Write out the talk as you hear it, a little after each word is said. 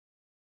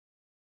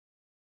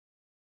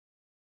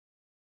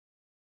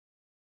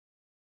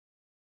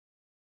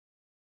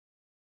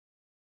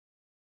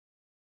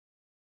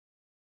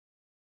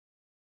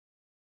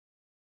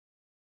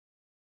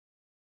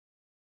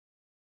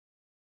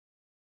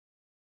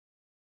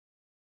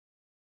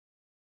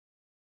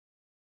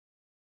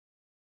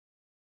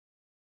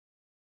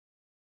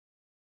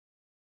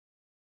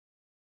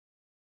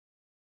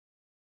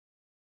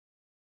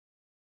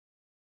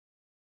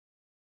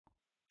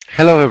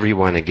Hello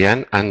everyone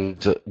again,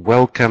 and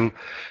welcome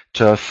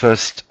to our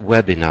first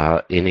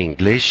webinar in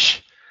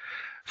English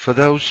for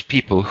those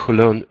people who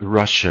learn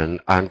Russian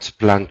and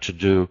plan to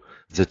do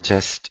the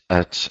test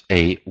at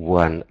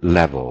A1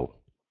 level.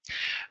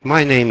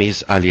 My name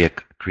is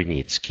Oleg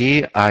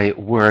Krinitsky. I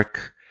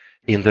work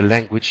in the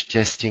Language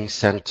Testing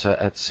Center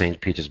at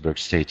St. Petersburg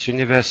State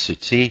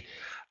University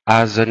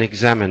as an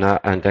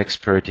examiner and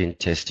expert in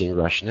testing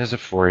Russian as a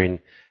foreign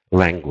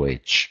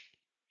language.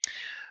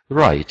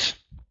 Right.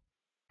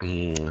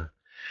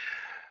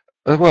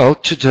 Well,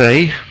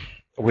 today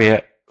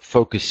we're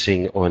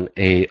focusing on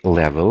A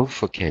level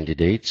for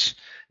candidates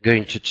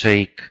going to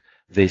take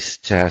this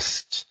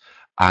test,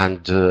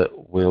 and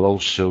we'll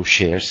also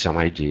share some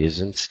ideas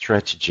and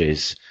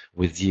strategies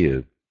with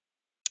you.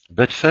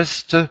 But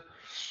first,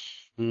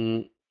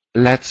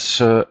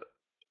 let's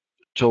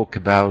talk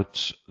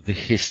about the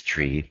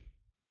history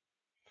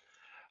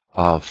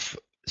of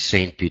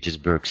St.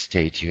 Petersburg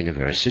State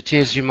University.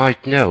 As you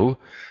might know,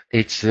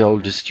 it's the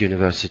oldest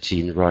university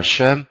in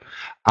Russia,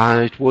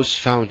 and it was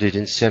founded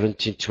in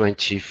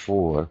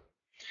 1724,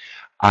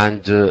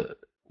 and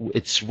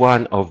it's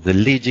one of the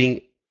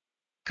leading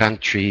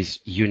country's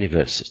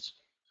universities.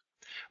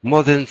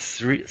 More than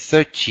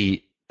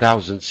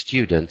 30,000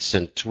 students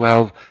and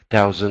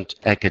 12,000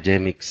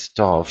 academic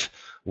staff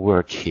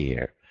work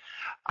here,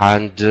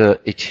 and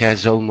it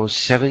has almost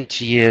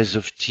 70 years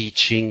of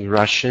teaching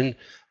Russian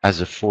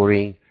as a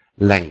foreign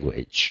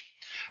language.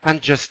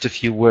 And just a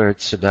few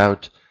words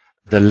about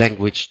the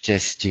Language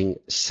Testing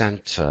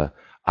Center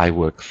I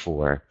work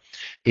for.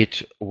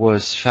 It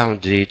was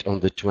founded on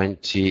the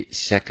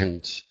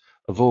 22nd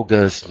of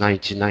August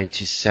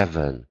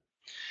 1997.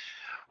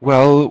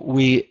 Well,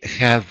 we've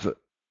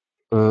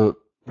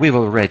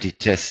already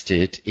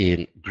tested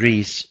in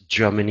Greece,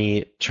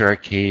 Germany,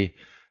 Turkey,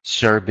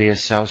 Serbia,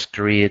 South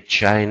Korea,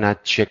 China,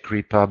 Czech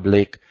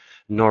Republic,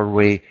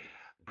 Norway,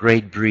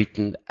 Great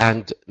Britain,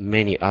 and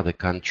many other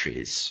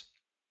countries.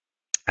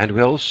 And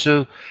we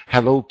also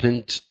have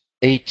opened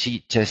 80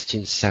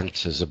 testing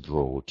centers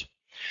abroad.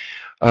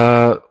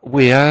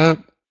 We are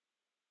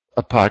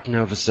a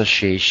partner of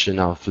Association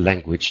of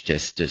Language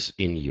Testers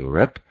in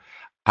Europe,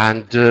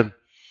 and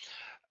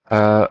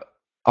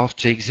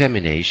after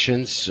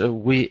examinations,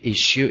 we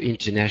issue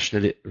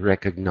internationally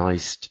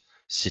recognized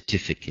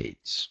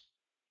certificates.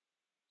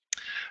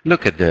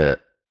 Look at the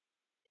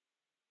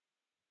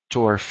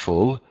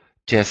TORFL,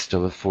 Test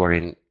of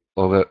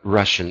a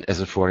Russian as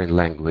a foreign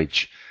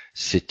language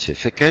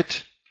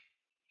certificate.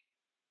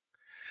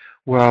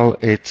 Well,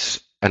 it's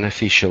an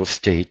official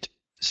state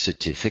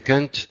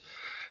certificate,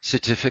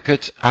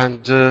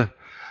 and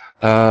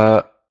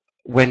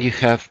when you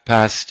have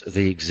passed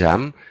the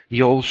exam,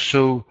 you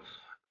also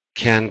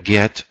can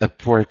get a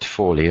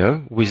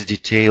portfolio with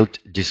detailed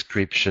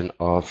description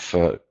of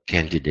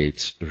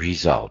candidate's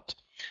result,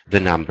 the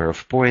number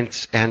of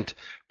points and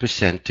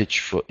percentage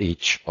for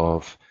each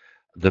of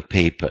the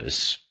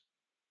papers.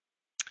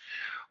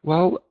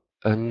 Well,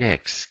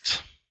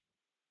 next.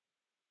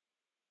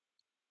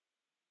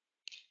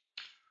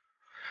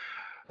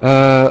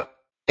 A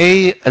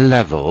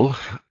level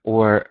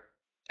or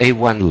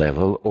A1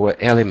 level or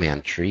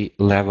elementary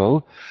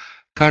level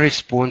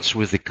corresponds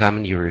with the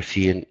common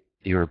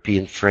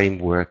European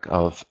framework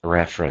of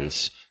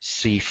reference,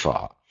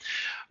 CFA.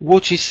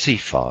 What is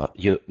CFA?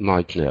 You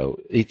might know.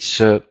 It's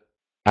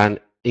an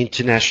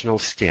international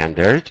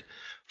standard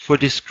for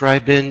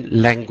describing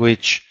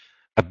language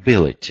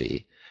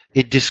ability.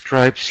 It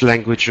describes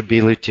language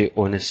ability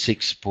on a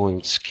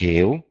 6-point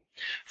scale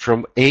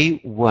from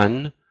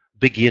A1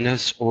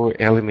 beginners or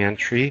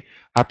elementary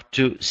up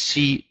to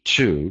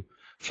C2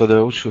 for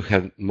those who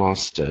have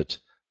mastered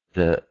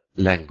the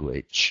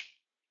language.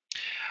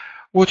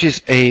 What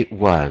is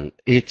A1?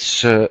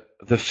 It's the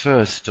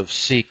first of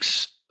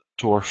 6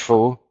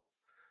 TORFL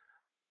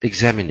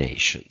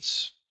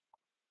examinations.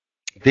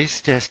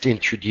 This test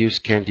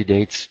introduced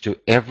candidates to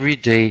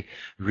everyday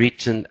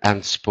written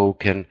and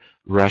spoken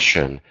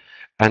Russian,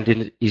 and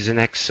it is an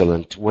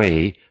excellent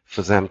way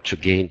for them to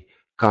gain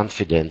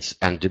confidence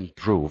and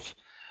improve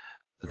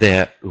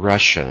their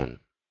Russian.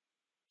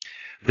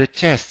 The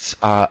tests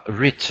are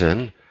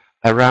written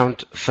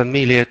around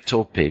familiar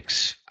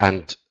topics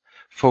and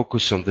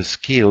focus on the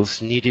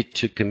skills needed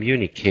to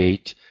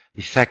communicate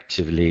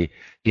effectively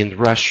in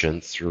Russian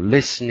through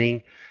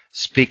listening,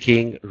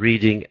 speaking,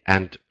 reading,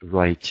 and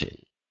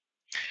writing.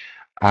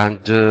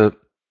 And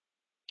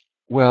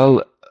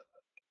well,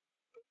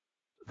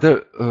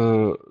 the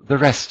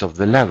rest of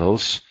the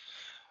levels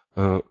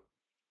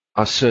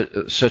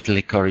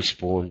certainly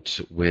correspond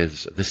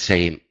with the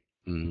same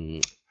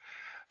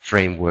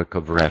framework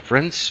of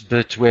reference,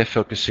 but we're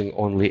focusing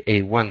only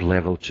A1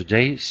 level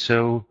today,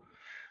 so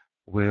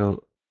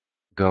we'll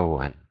go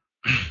on.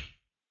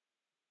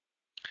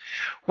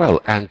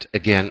 Well, and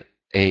again,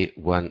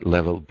 A1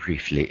 level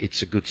briefly.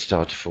 It's a good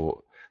start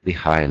for the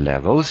higher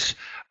levels,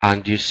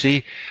 and you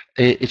see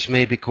it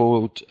may be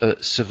called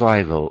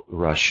survival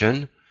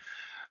Russian.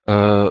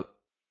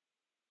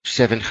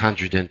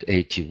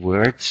 780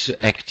 words,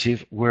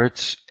 active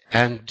words,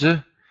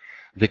 and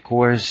The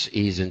course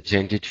is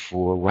intended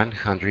for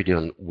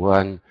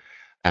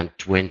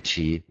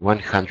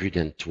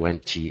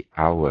 120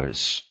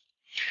 hours.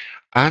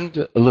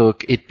 And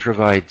look, it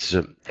provides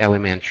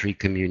elementary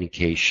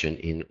communication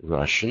in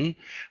Russian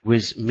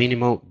with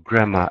minimal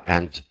grammar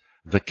and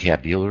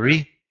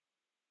vocabulary,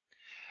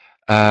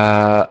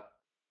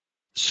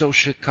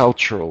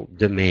 socio-cultural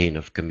domain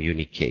of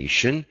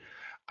communication,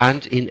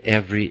 and in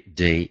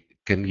everyday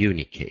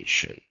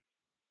communication.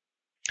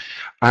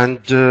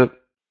 And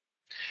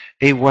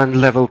A1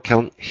 level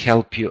can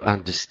help you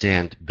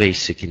understand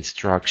basic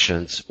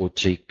instructions or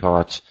take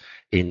part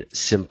in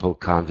simple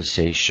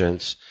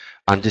conversations,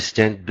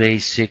 understand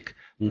basic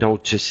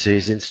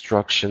notices,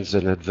 instructions,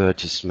 and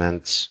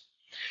advertisements,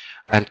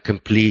 and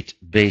complete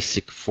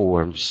basic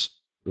forms,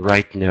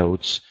 write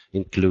notes,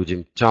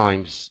 including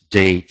times,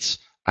 dates,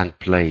 and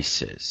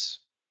places.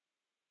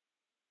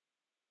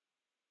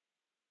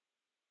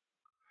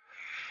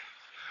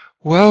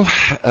 Well,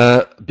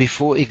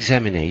 before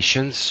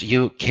examinations,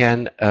 you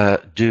can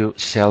do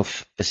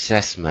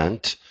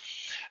self-assessment,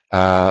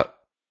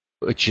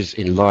 which is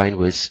in line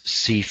with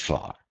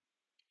CFAR.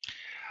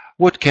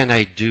 What can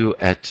I do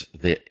at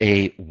the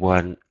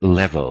A1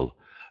 level?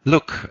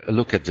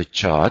 Look at the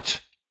chart.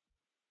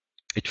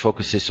 It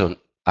focuses on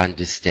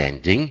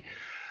understanding,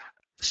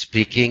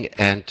 speaking,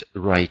 and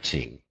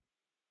writing.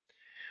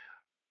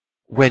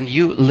 When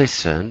you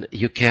listen,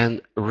 you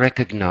can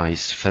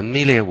recognize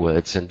familiar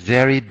words and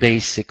very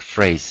basic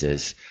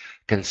phrases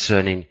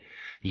concerning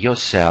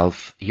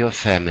yourself, your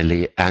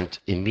family, and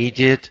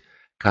immediate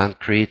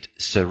concrete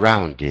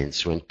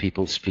surroundings when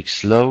people speak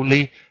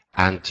slowly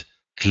and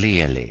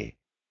clearly.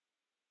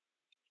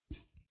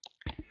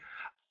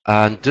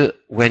 And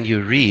when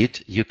you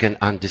read, you can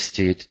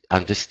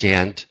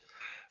understand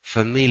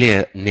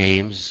familiar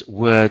names,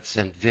 words,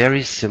 and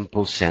very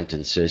simple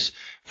sentences,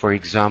 for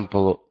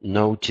example,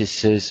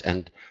 notices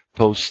and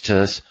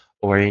posters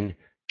or in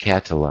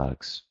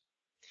catalogs.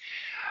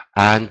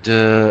 And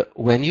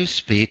when you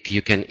speak,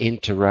 you can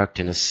interact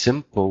in a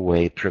simple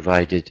way,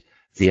 provided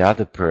the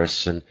other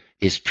person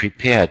is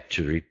prepared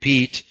to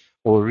repeat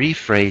or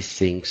rephrase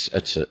things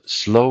at a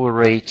slower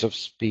rate of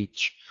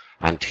speech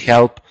and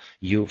help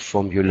you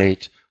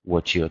formulate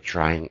what you're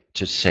trying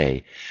to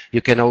say.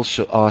 You can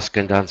also ask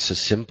and answer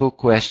simple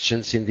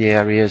questions in the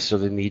areas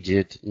of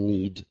immediate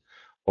need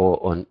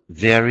or on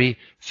very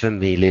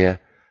familiar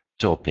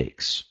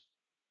topics.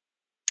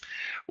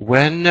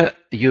 When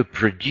you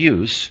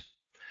produce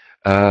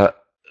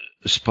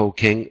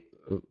spoken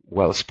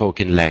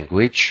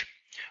language,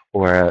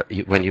 or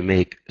when you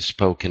make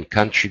spoken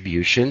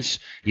contributions,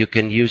 you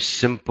can use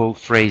simple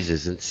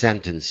phrases and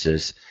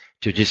sentences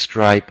to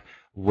describe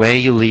where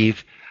you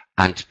live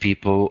and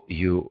people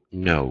you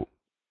know.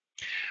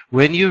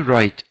 When you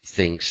write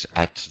things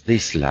at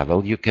this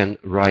level, you can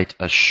write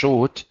a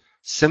short,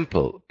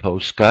 simple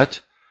postcard,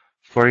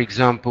 for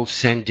example,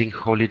 sending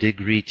holiday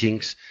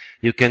greetings.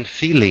 You can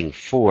fill in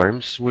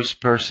forms with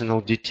personal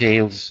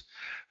details,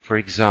 for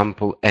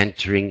example,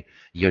 entering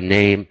your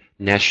name,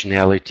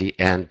 nationality,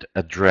 and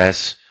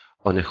address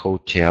on a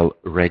hotel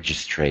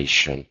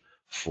registration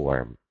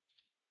form.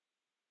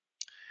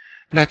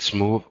 Let's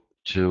move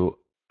to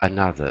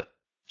another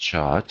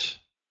chart.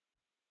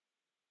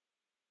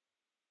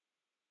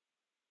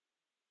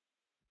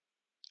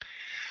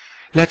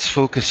 Let's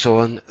focus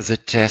on the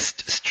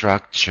test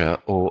structure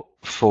or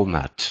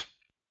format.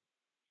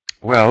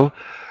 Well,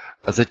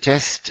 the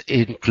test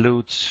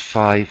includes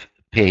 5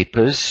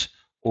 papers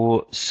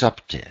or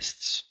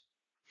subtests.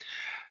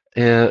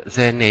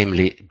 They're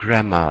namely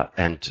grammar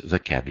and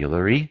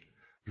vocabulary,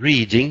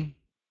 reading,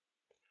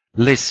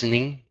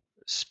 listening,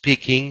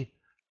 speaking,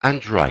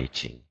 and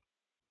writing.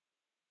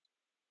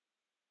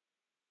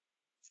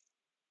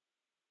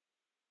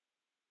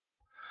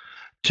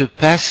 To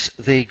pass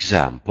the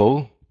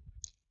example,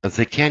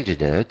 the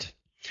candidate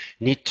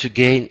needs to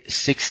gain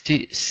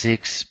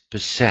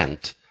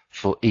 66%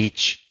 for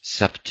each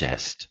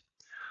subtest,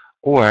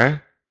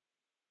 or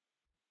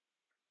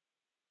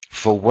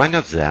for one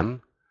of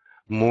them,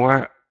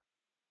 more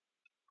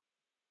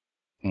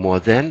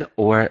than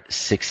or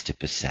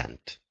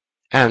 60%.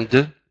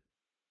 And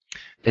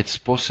it's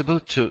possible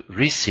to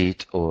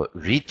resit or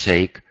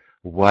retake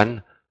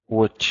 1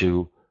 or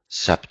 2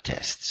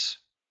 subtests.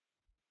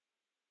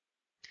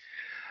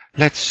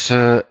 Let's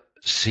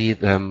see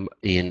them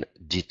in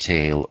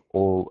detail,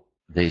 all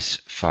these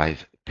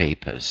 5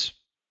 papers.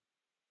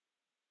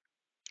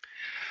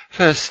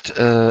 First,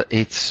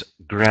 it's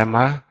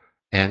grammar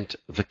and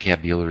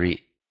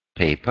vocabulary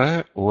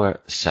paper or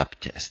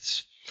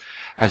subtests.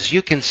 As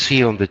you can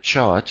see on the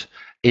chart,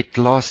 it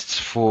lasts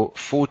for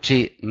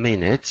 40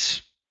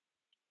 minutes.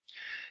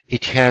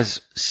 It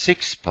has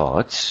 6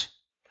 parts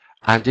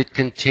and it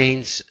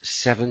contains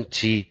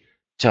 70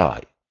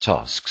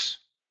 tasks.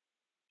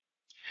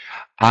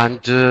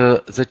 And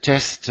the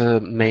test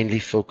mainly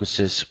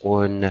focuses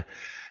on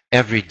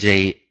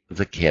everyday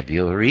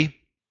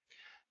vocabulary,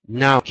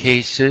 noun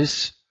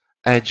cases,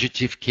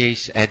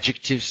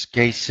 adjectives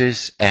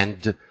cases,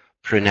 and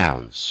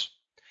pronouns.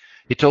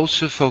 It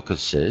also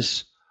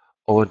focuses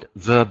on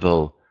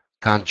verbal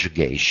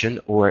conjugation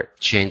or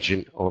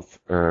changing of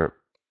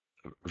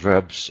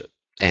verbs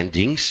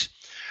endings,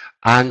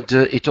 and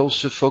it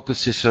also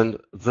focuses on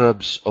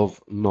verbs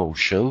of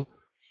motion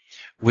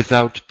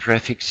without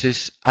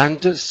prefixes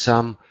and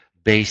some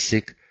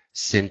basic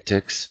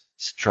syntax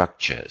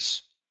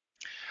structures.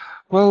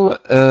 Well,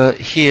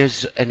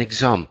 here's an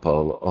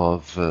example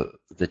of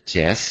the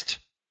test.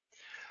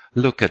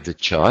 Look at the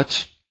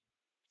chart.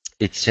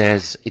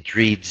 It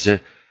reads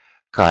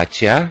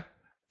Katya,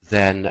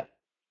 then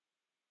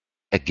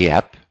a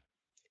gap,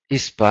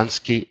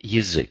 Испанский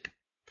язык.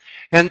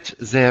 And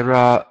there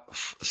are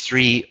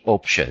three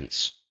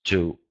options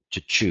to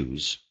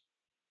choose.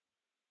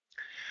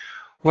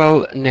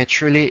 Well,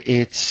 naturally,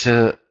 it's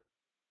the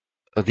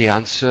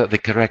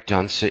correct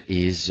answer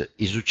is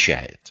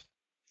изучает.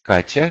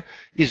 Катя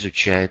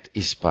изучает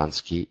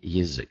испанский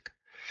язык.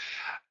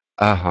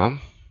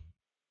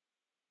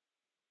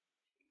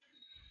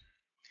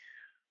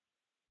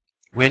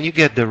 When you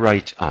get the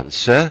right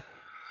answer,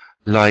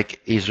 like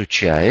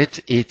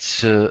изучает,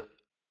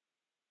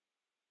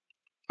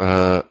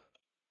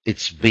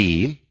 it's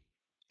B.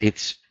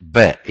 It's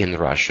B in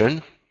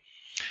Russian.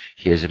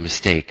 Here's a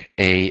mistake.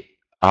 A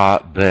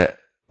B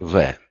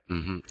V.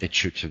 It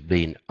should have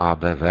been A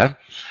B V.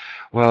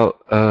 Well,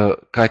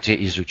 Katya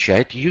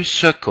изучает. You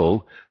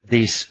circle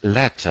this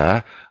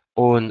letter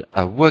on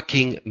a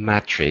working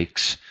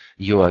matrix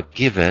you are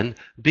given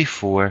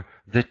before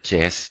the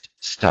test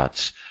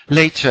starts.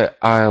 Later,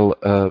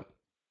 I'll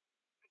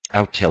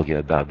tell you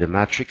about the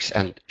matrix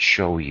and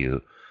show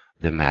you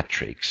the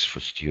matrix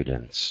for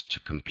students to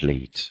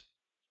complete.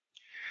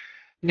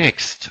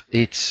 Next,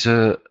 it's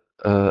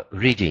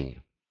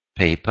reading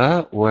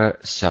paper or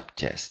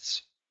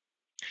subtests.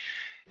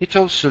 It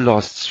also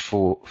lasts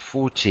for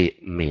 40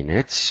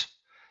 minutes.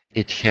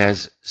 It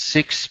has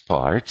 6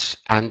 parts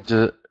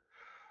and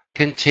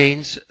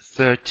contains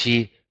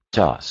 30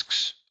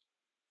 tasks.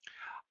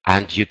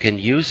 And you can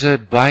use a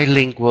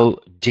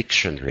bilingual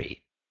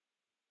dictionary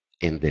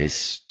in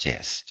this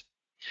test.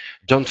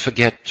 Don't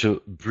forget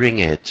to bring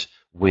it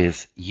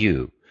with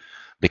you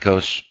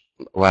because,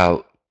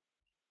 well,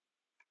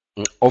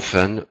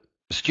 often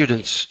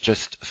students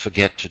just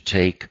forget to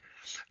take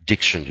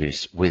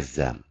dictionaries with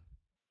them,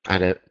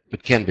 and it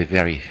can be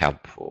very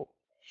helpful.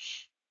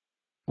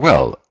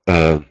 Well,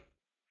 the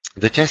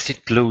test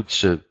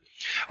includes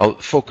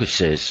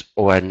focuses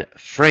on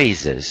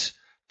phrases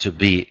to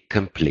be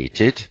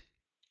completed,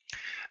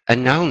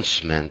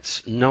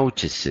 announcements,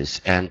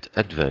 notices, and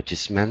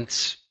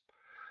advertisements,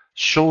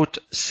 short,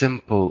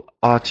 simple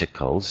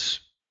articles,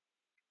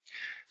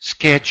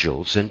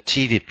 schedules and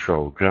TV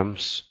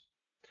programs,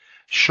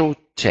 short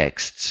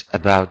texts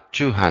about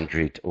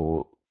 200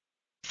 or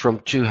from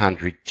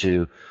 200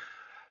 to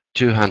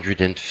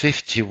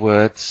 250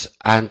 words,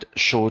 and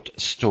short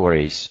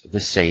stories, the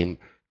same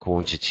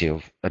quantity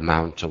of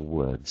amount of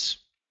words.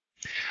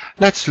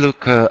 Let's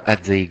look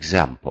at the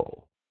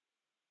example.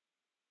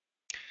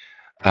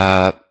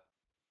 The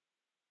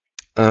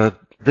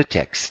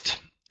text.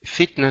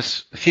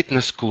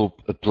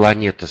 Фитнес-клуб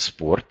 «Планета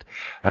Спорт»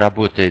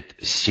 работает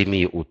с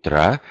 7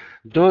 утра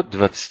до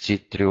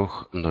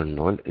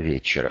 23:00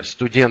 вечера.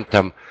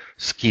 Студентам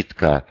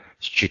скидка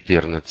с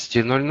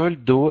 14:00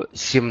 до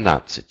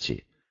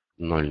 17:00.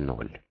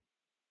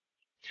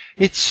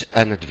 It's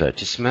an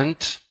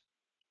advertisement.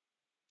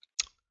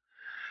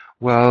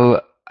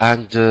 Well,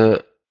 and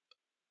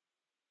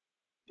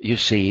you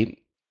see,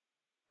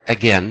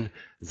 again,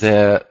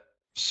 there are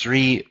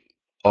 3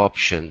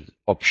 option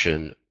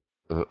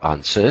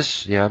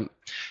answers. Yeah.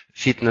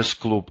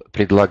 Фитнес-клуб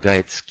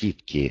предлагает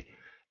скидки.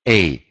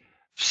 A.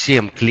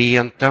 Всем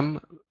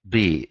клиентам.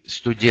 B.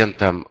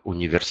 Студентам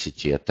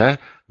университета.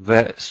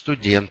 В.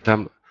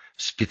 Студентам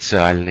в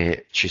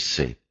специальные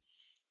часы.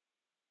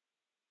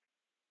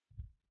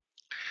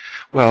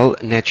 Well,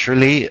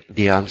 naturally,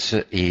 the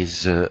answer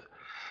is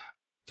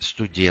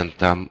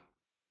студентам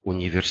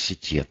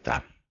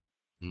университета.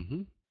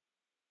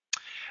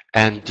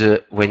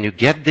 And when you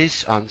get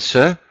this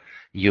answer,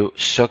 you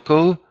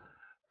circle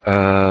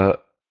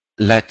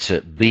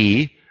letter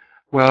B,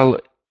 well,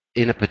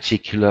 in a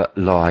particular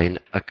line,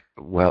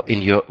 well,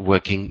 in your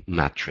working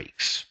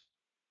matrix.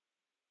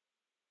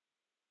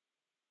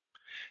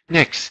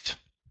 Next,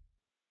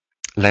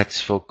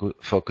 let's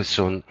focus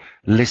on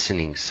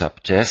listening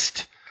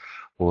subtest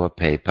or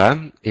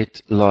paper.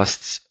 It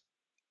lasts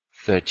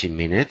 30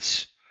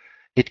 minutes.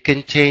 It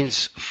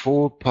contains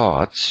 4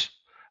 parts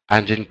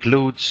and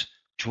includes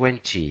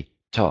 20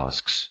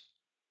 tasks.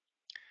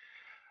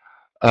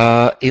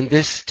 In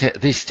this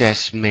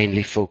test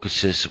mainly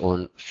focuses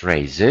on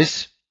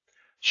phrases,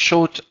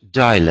 short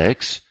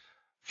dialects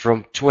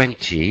from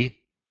 20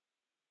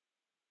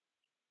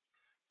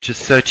 to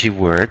 30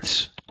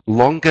 words,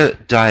 longer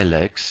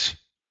dialects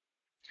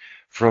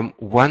from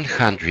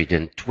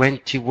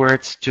 120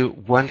 words to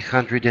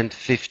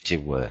 150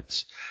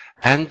 words,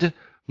 and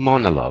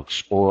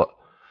monologues or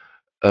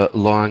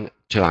long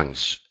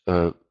tongues.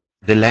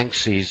 The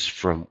length is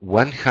from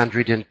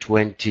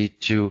 120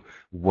 to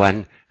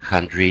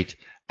 150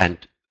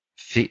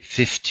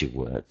 50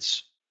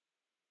 words.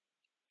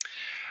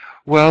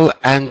 Well,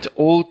 and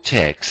all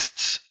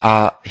texts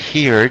are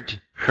heard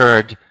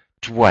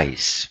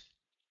twice.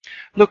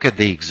 Look at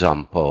the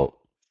example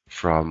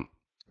from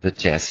the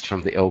test,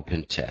 from the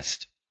open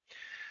test.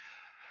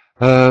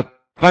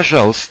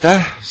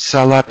 Пожалуйста,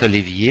 салат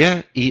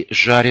оливье и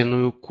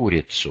жареную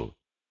курицу.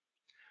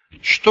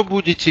 Что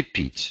будете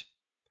пить?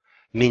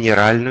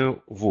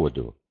 Минеральную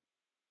воду.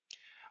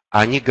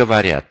 Они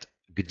говорят,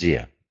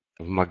 где?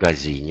 В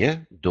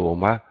магазине,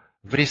 дома,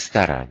 в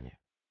ресторане.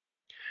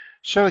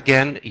 So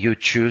again, you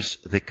choose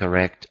the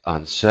correct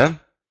answer,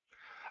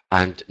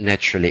 and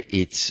naturally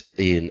it's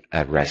in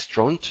a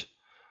restaurant,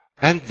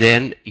 and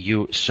then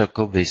you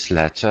circle this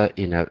letter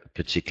in a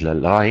particular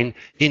line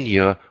in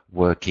your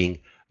working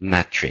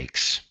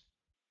matrix.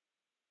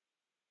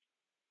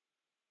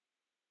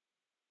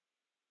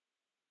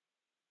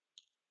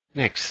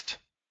 Next.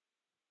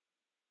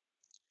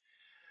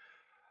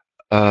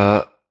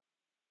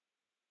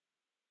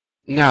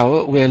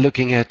 Now we're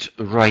looking at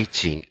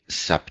writing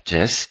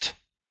subtest.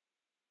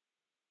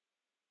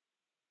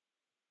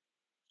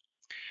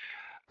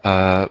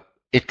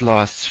 It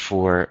lasts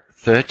for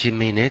 30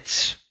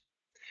 minutes.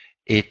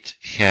 It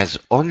has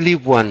only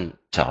one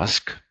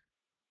task.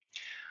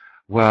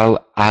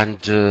 Well, and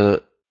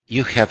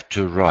you have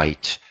to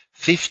write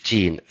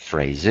 15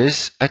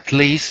 phrases at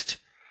least.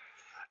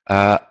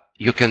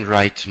 You can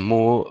write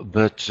more,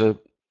 but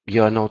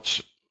you are not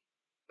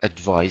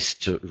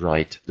advised to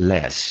write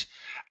less.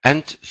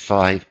 And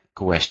 5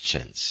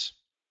 questions.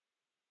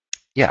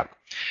 Yeah,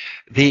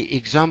 the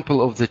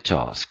example of the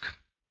task.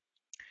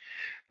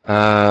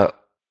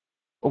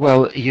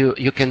 Well,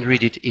 you can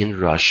read it in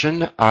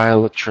Russian.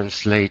 I'll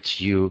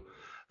translate you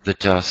the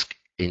task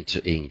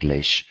into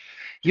English.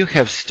 You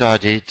have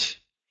studied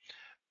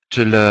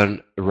to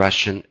learn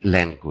Russian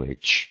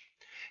language.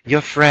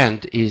 Your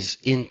friend is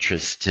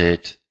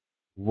interested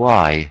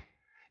why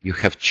you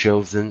have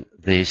chosen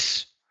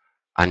this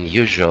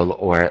unusual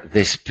or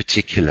this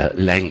particular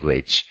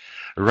language.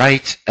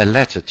 Write a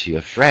letter to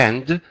your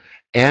friend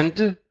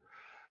and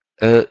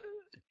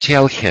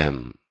tell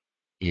him,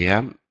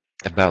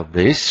 about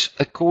this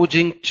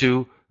according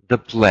to the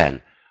plan.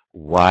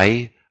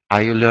 Why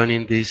are you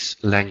learning this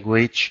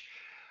language?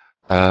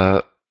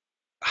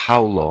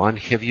 How long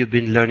have you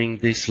been learning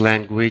this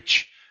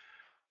language?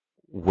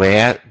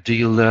 Where do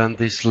you learn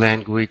this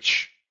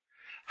language?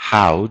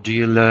 How do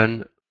you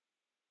learn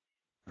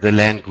the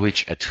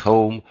language at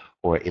home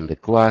or in the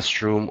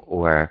classroom,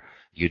 or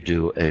you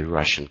do a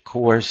Russian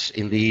course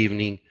in the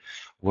evening?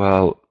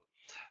 Well,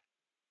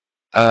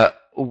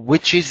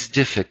 which is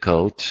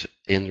difficult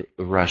in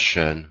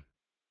Russian?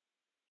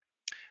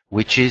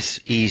 Which is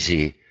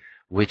easy?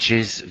 Which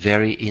is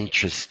very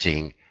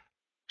interesting?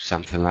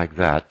 Something like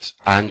that.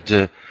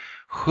 And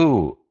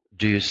who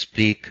do you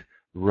speak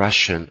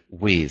Russian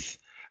with?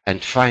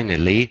 And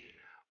finally,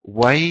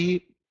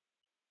 why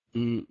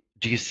do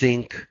you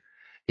think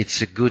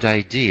it's a good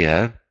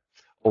idea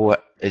or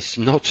it's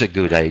not a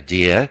good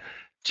idea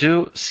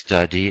to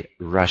study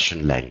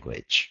Russian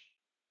language?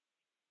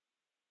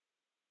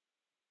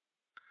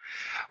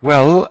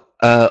 Well,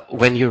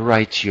 when you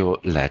write your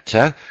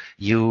letter,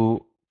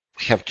 you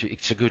have to,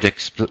 it's a good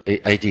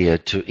idea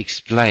to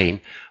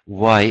explain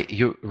why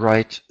you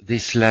write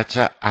this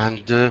letter,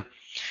 and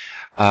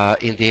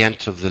in the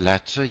end of the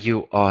letter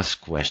you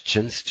ask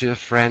questions to a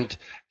friend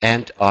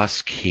and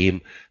ask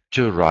him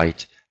to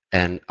write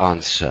an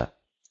answer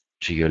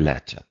to your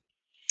letter.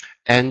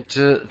 And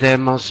there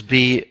must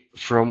be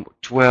from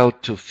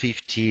 12 to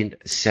 15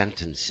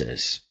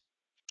 sentences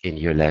in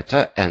your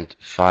letter and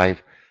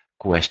 5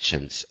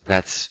 questions.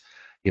 That's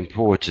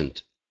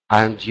important.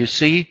 And you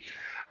see,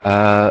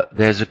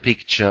 there's a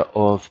picture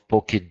of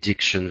Pocket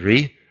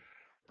Dictionary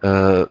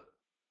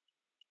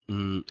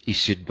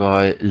issued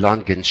by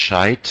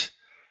Langenscheidt,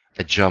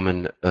 a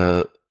German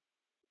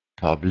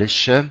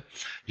publisher.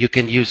 You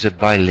can use a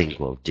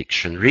bilingual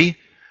dictionary.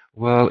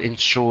 Well, in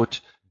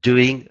short,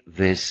 doing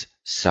this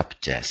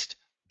subtest.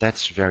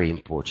 That's very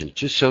important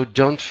too. So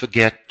don't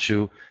forget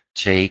to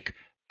take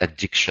a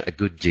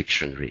good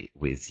dictionary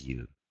with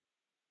you.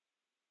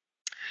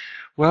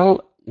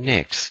 Well,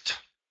 next,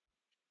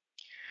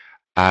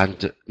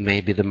 and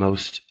maybe the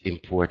most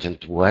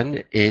important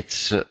one,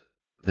 it's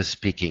the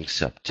speaking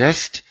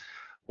subtest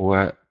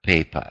or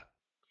paper.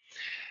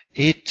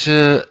 It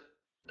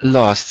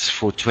lasts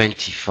for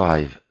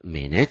 25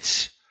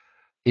 minutes.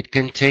 It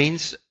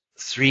contains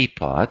 3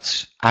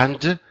 parts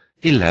and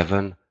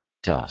 11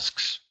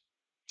 tasks.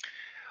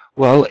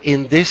 Well,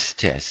 in this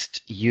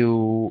test,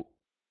 you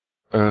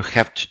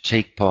have to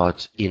take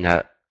part in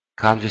a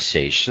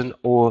conversation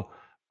or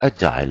a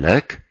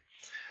dialogue.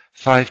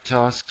 5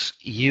 tasks.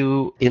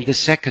 In the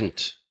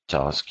second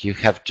task, you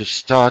have to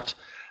start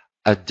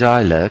a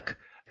dialogue,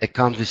 a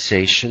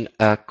conversation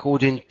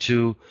according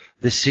to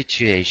the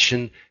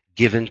situation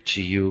given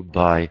to you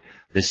by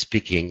the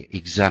speaking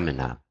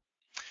examiner.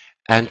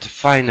 And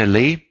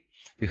finally,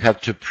 you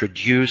have to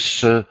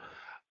produce a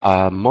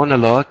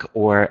monologue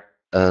or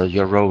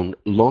your own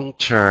long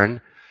turn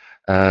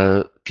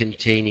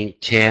containing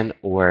 10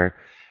 or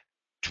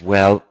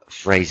 12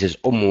 phrases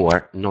or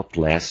more, not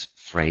less,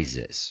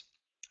 phrases.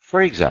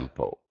 For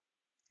example,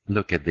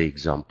 look at the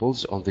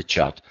examples on the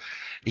chart.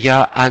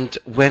 Yeah, and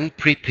when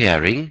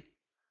preparing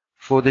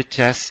for the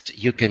test,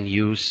 you can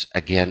use,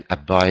 again, a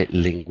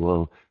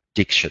bilingual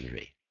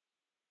dictionary.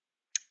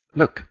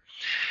 Look,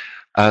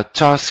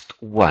 task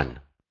 1.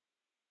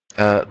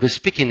 The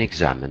speaking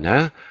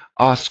examiner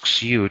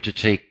asks you to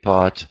take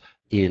part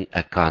in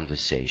a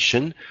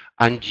conversation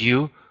and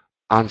you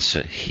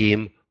answer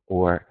him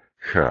or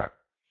her.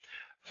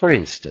 For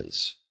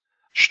instance,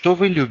 что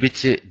вы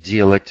любите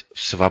делать в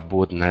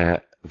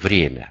свободное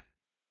время?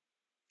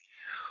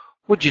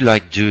 What do you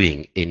like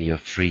doing in your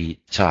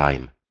free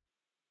time?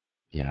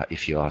 Yeah,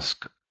 if you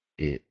ask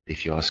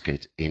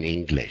it in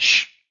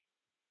English.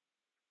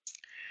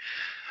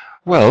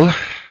 Well,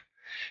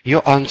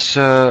 your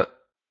answer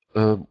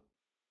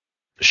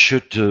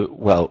should,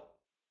 well,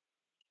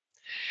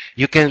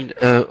 you can,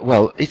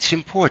 well, it's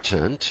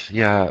important,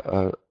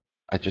 yeah,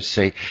 I just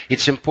say,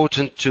 it's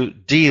important to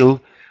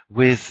deal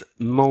with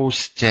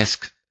most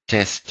test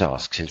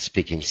tasks in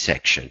speaking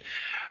section.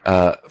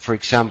 For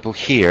example,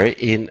 here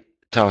in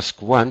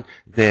task 1,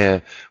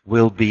 there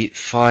will be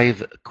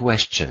 5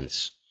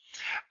 questions.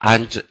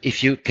 And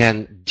if you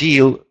can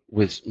deal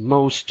with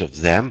most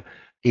of them,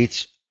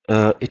 it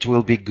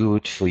will be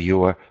good for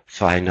your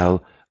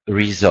final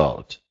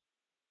result.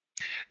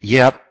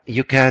 Yeah,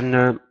 you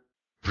can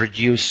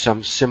produce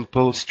some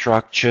simple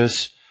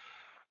structures.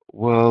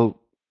 Well,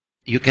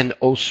 you can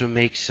also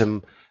make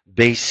some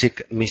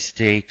basic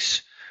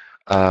mistakes,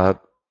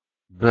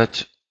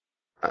 but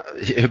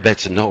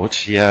better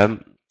not, yeah.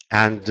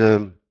 And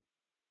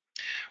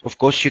of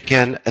course, you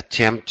can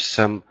attempt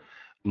some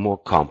more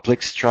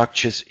complex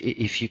structures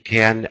if you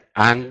can,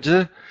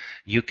 and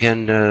you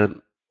can,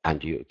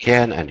 and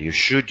you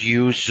should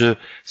use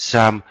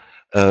some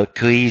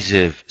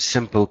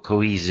simple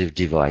cohesive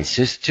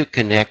devices to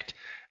connect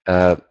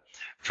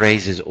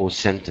phrases or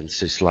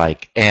sentences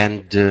like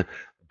and,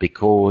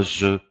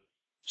 because,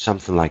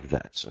 something like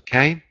that,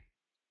 okay?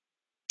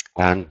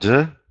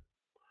 And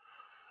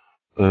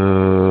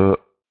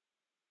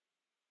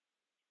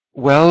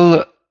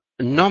well,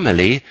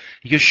 normally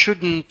you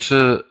shouldn't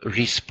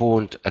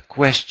respond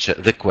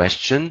the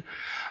question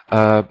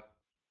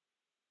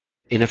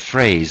in a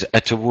phrase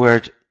at a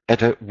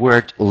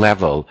word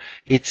level.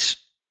 It's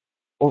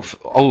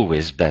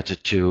always better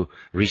to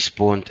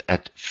respond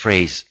at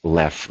phrase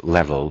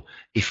level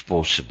if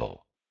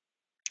possible.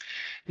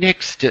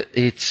 Next,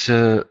 it's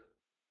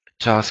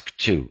task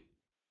 2.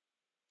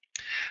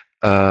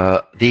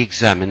 The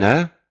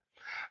examiner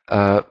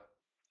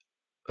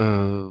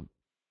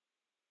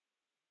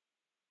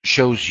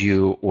shows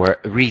you or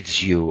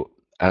reads you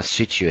a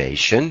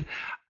situation,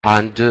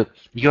 and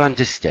you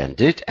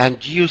understand it,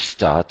 and you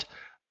start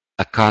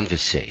a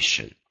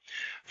conversation.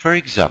 For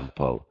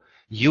example,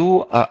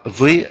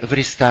 вы в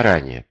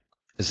ресторане,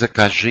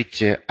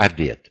 закажите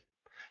обед.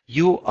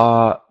 You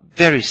are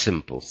very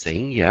simple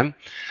thing, yeah.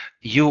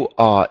 You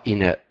are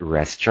in a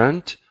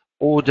restaurant,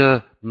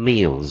 order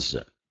meals.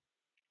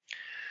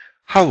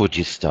 How would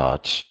you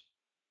start?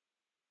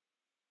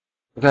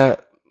 There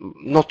are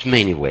not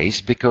many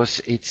ways because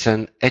it's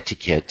an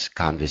etiquette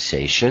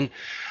conversation.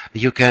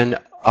 You can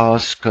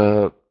ask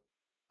a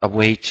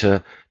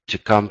waiter to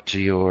come to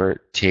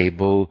your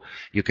table.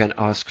 You can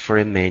ask for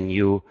a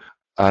menu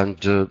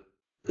and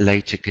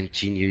later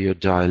continue your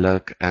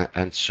dialogue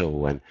and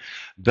so on.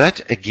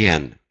 But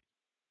again,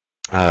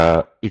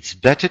 it's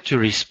better to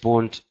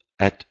respond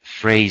at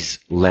phrase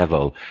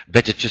level,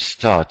 better to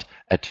start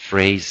at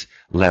phrase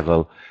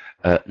level,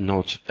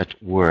 not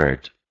at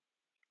word.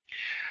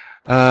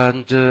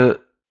 And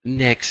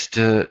next,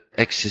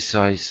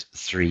 exercise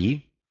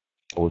 3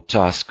 or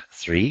task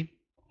 3.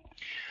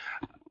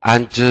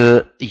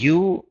 And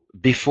you,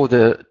 before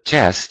the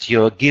test,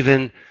 you're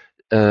given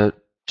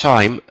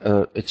time,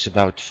 it's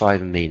about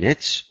 5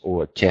 minutes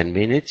or 10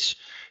 minutes,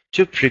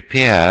 to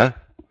prepare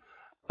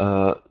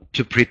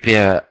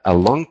a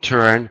long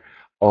turn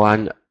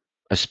on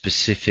a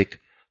specific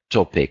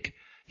topic.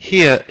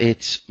 Here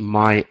it's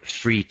my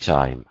free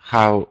time,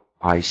 how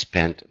I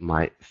spent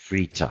my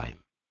free time.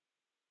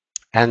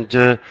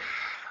 And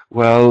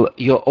well,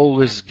 you're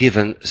always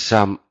given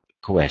some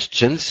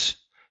questions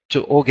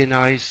to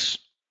organize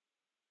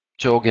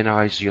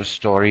your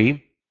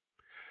story.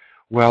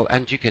 Well,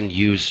 and you can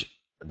use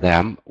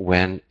them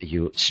when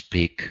you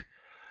speak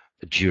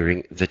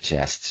during the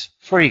tests.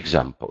 For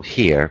example,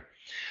 here,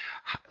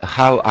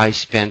 how I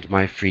spend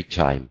my free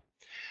time.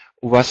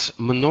 У вас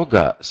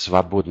много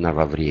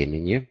свободного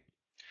времени?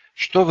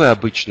 Что вы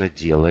обычно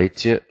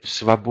делаете в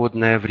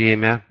свободное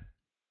время?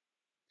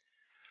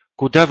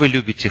 Куда вы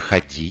любите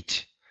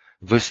ходить?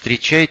 Вы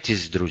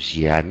встречаетесь с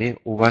друзьями?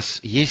 У вас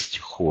есть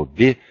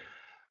хобби?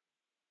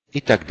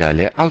 И так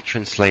далее. I'll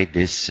translate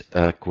these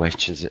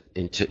questions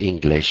into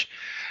English.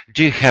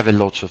 Do you have a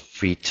lot of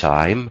free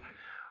time?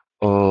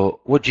 Or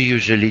what do you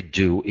usually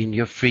do in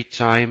your free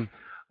time?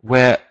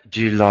 Where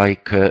do you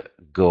like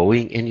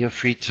going in your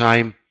free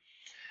time?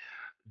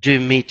 Do you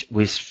meet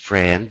with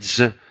friends?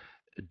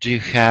 do you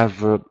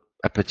have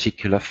a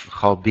particular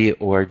hobby,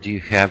 or do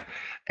you have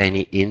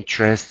any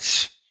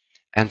interests,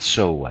 and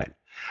so on.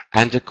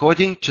 And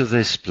according to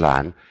this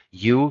plan,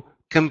 you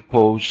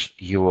compose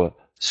your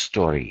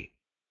story.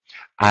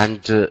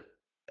 And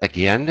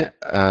again,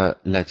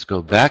 let's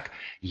go back.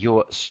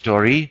 Your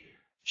story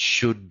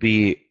should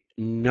be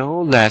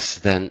no less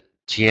than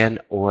 10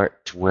 or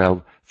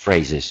 12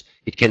 phrases.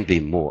 It can be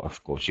more,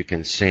 of course. You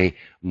can say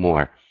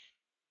more.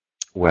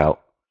 Well,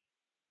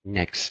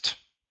 next.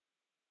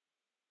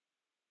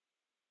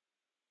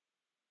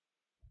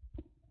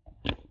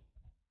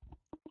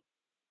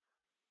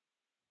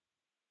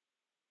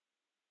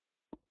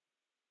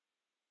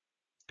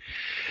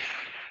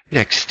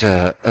 Next,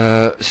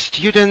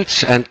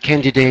 students and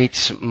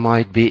candidates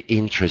might be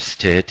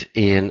interested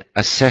in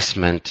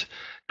assessment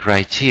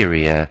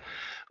criteria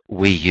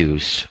we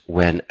use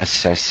when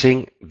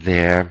assessing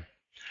their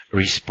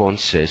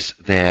responses,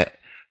 their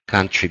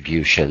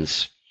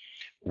contributions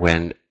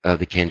when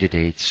the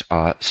candidates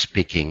are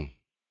speaking.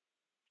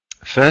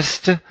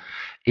 First,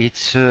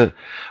 it's the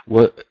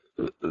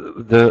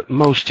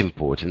most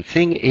important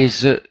thing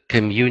is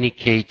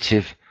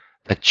communicative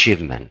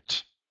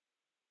achievement.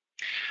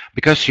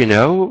 Because, you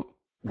know,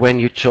 when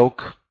you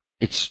talk,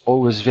 it's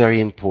always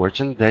very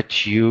important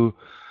that you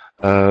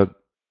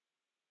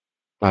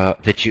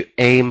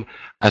aim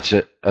at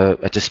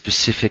a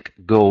specific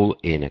goal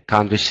in a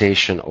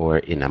conversation or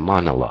in a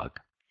monologue.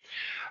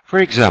 For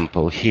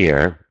example,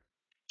 here,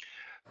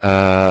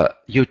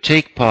 you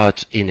take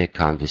part in a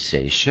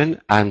conversation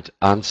and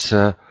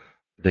answer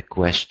the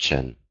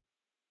question.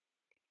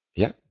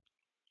 Yeah.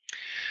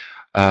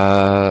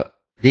 The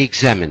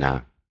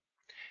examiner,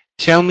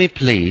 tell me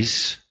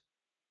please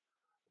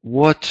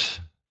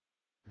what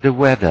the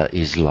weather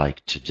is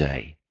like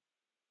today.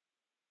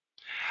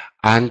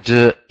 And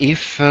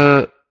if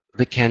the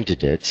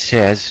candidate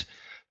says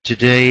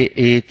today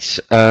it's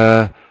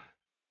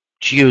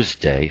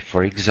Tuesday,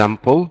 for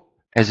example,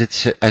 as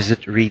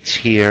it reads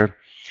here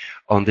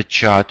on the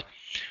chart,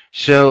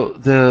 so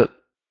the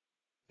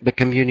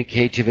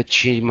communicative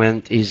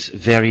achievement is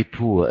very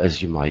poor,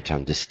 as you might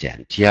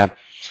understand. Yeah,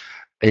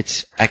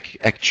 it's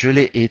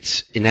actually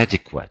it's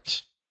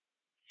inadequate.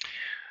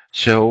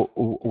 So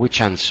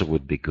which answer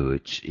would be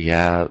good?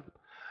 Yeah,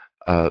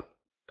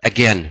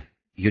 again,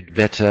 you'd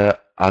better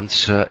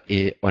answer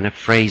on a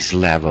phrase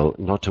level,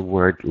 not a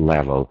word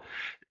level.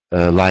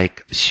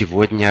 Like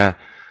сегодня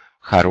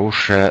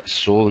хорошая,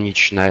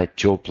 солнечная,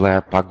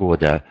 теплая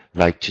погода.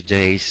 Like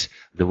today's,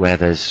 the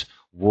weather's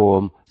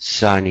warm,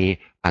 sunny,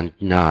 and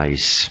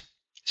nice.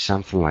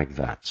 Something like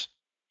that.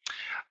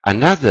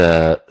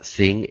 Another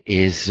thing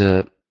is,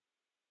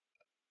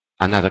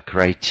 another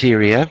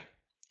criteria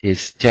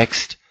is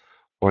text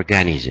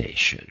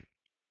organization.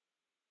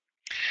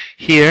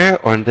 Here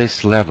on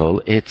this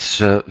level, it's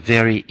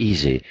very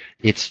easy.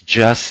 It's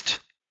just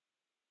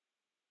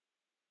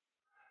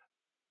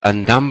a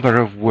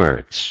number of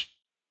words.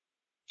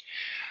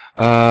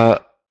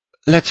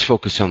 Let's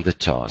focus on the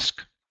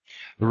task.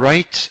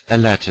 Write a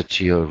letter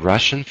to your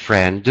Russian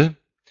friend.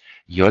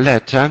 Your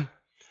letter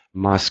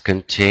must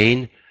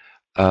contain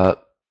no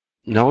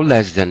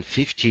less than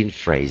 15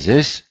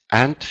 phrases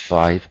and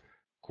 5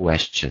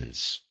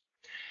 questions.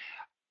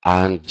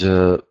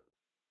 And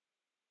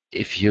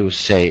if you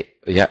say,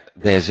 yeah,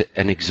 there's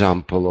an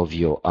example of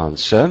your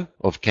answer,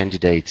 of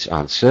candidate's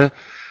answer.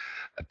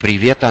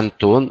 Привет,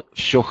 Антон,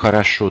 все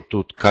хорошо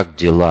тут, как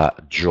дела,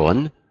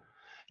 John?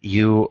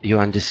 You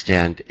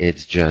understand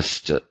it's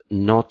just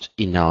not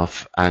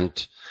enough,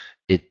 and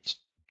it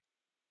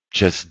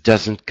just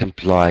doesn't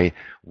comply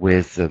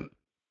with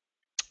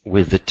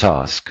the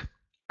task.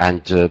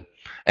 And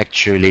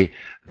actually,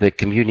 the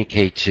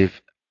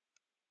communicative,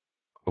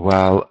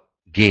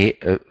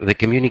 the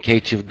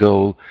communicative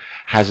goal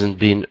hasn't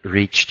been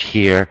reached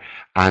here,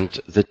 and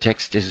the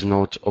text is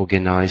not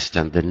organized,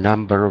 and the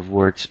number of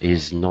words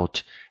is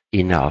not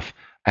enough,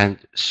 and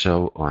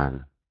so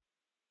on.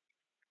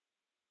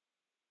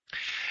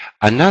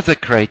 Another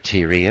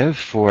criteria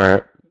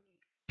for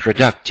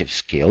productive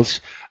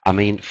skills, I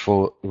mean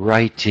for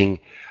writing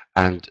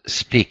and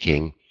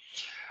speaking,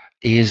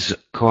 is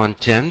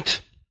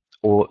content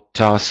or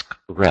task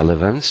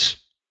relevance,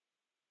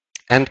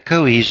 and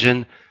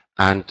cohesion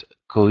and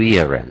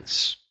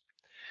coherence.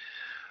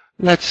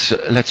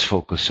 Let's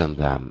focus on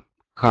them.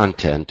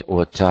 Content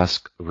or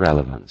task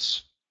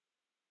relevance.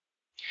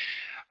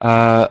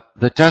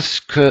 The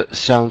task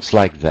sounds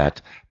like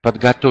that.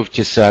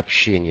 Подготовьте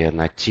сообщение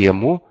на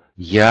тему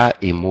 «Я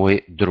и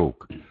мой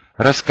друг».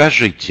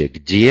 Расскажите,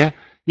 где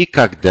и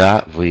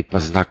когда вы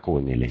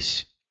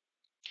познакомились.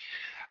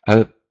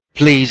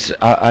 Please,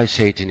 I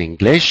say it in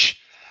English.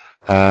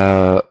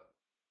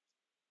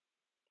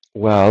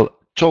 Well,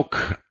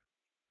 talk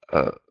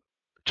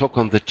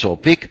on the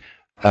topic,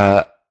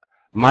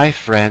 my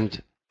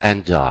friend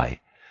and I.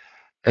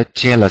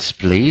 Tell us,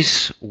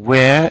 please,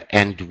 where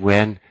and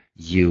when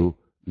you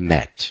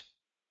met.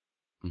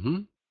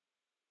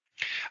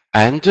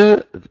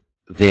 And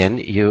then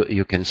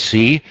you can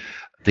see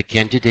the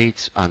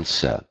candidate's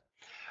answer.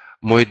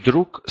 Мой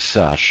друг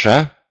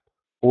Саша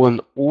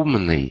Он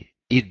умный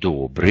и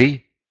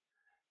добрый.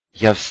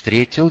 Я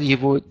встретил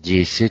его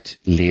 10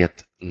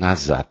 лет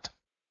назад.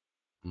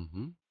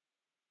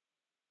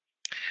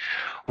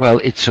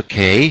 Well, it's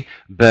okay,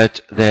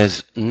 but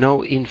there's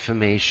no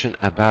information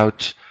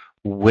about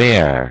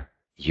where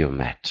you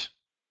met.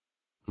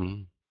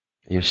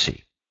 You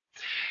see.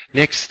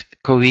 Next,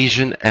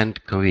 cohesion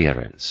and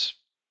coherence.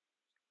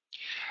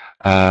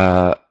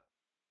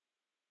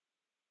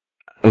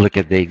 Look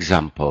at the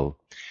example.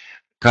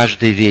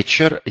 Каждый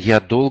вечер я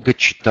долго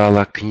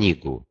читала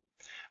книгу.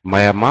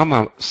 Моя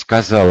мама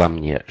сказала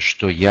мне,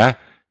 что я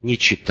не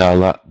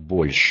читала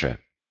больше.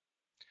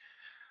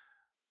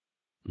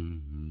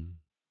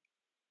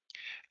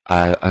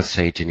 I'll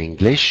say it in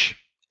English.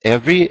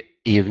 Every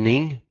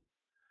evening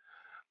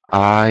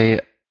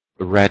I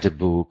read a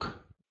book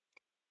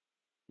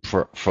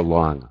for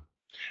long.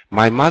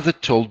 My mother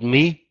told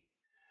me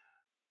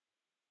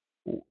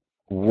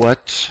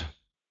what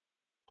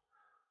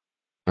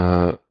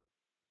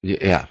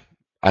yeah,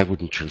 I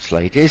wouldn't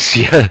translate this.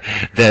 Yeah,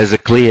 there's a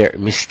clear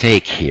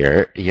mistake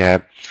here. Yeah.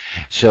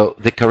 So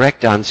the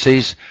correct answer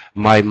is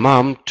my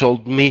mom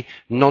told me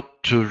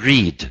not to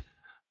read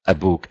a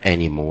book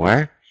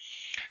anymore.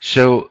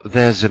 So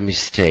there's a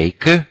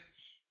mistake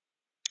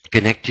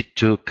connected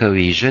to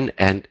cohesion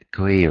and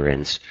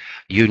coherence.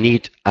 You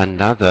need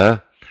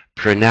another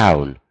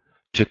pronoun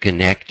to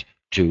connect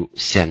two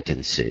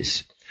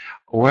sentences.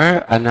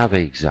 Or another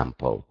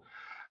example.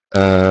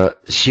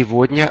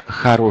 Сегодня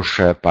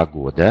хорошая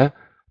погода,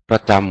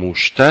 потому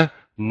что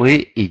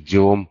мы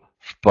идем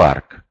в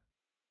парк.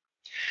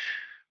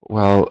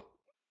 Well,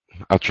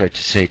 I'll try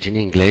to say it in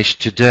English.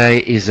 Today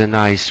is a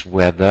nice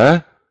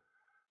weather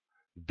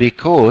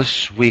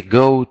because we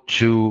go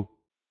to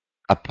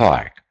a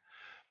park.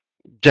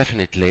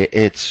 Definitely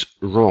it's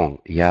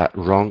wrong. Yeah,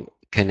 wrong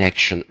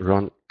connection,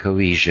 wrong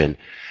cohesion.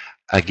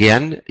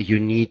 Again,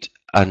 you need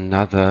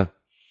another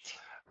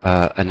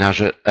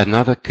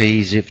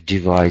cohesive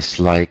device,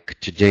 like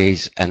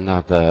today's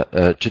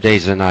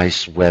a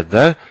nice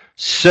weather,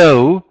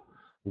 so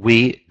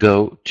we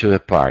go to a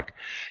park.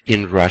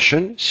 In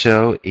Russian,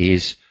 so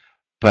is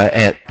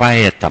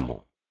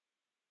поэтому.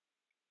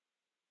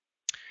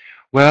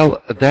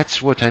 Well,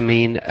 that's what I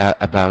mean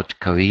about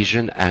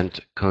cohesion and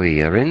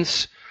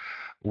coherence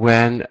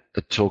when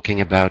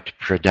talking about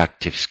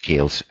productive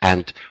skills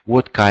and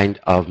what kind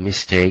of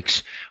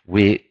mistakes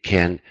we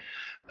can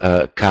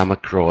come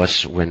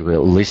across when we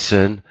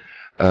listen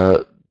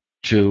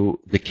to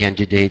the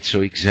candidates or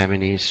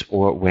examinees,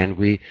 or when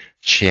we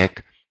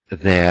check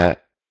their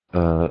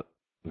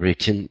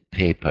written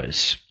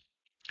papers.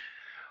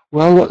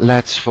 Well,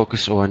 let's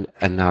focus on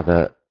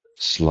another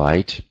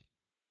slide.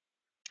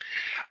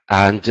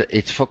 And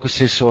it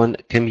focuses on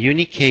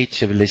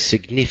communicatively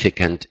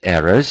significant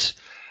errors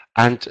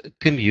and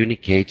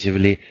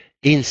communicatively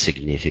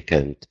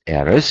insignificant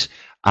errors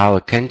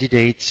our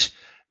candidates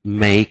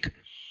make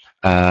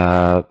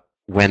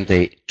when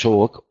they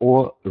talk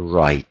or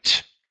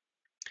write.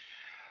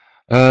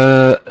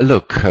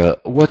 Look,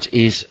 what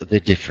is the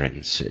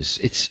differences?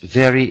 It's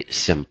very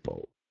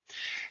simple.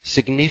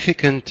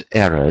 Significant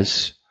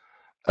errors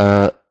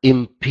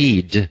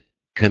impede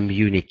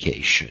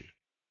communication,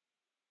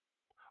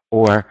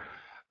 or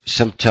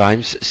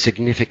sometimes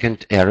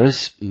significant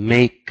errors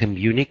make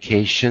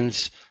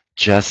communications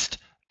just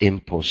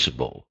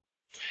impossible.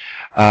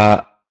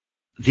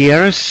 The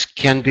errors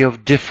can be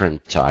of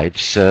different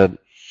types or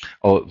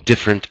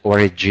different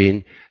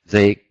origin.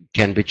 They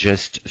can be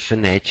just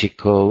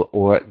phonetical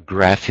or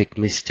graphic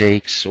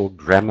mistakes or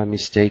grammar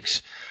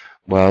mistakes.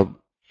 Well,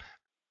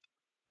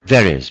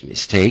 various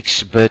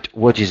mistakes, but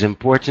what is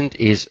important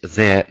is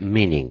their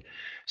meaning.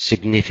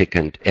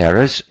 Significant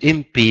errors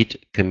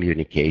impede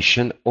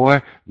communication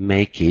or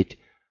make it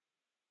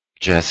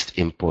just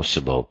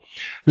impossible.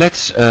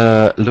 Let's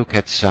look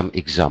at some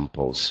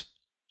examples.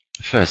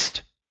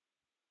 First,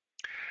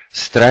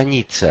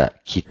 страница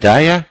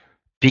Китая,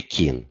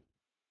 Пекин.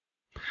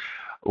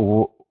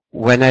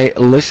 When I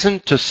listen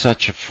to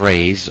such a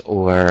phrase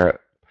or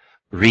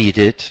read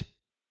it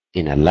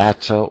in a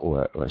letter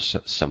or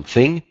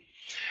something,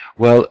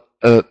 well,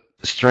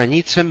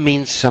 страница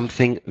means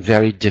something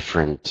very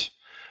different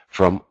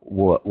from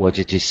what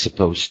it is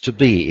supposed to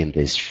be in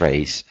this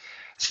phrase.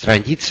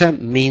 Страница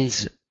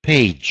means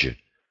page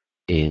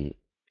in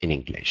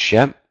English,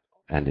 yeah,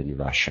 and in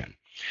Russian.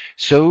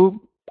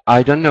 So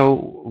I don't know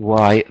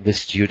why the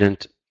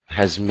student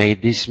has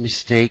made this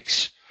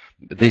mistake.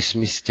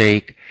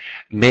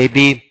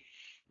 Maybe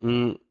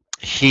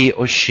he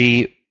or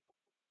she,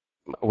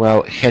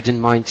 well, had in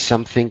mind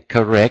something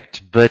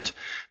correct, but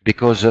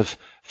because of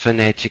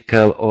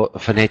phonetical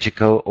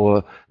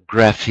or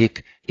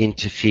graphic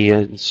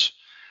interference,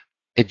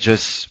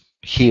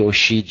 he or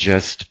she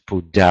just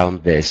put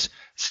down this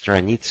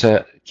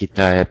страница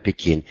Китая,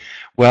 Pekin.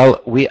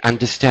 Well, we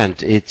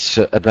understand it's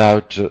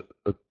about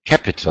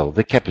capital.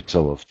 The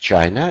capital of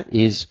China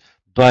is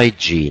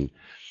Beijing,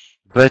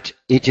 but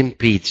it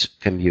impedes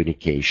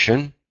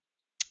communication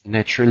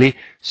naturally,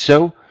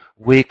 so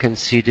we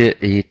consider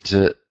it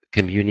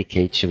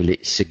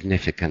communicatively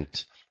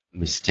significant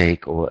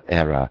mistake or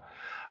error.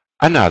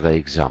 Another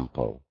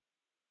example.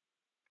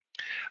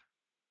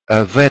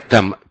 В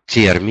этом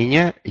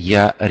термине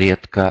я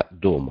редко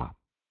дома.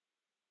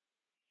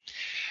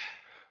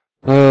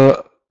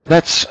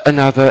 That's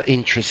another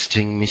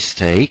interesting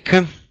mistake.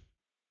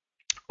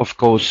 Of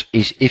course,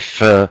 is if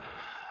the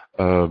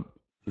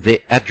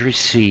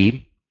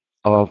addressee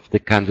of the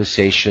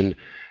conversation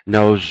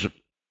knows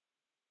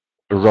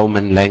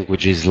Roman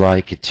languages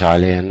like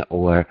Italian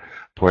or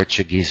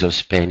Portuguese or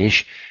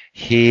Spanish,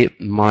 he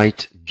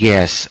might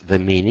guess the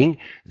meaning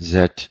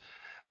that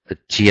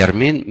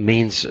termin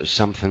means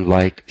something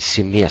like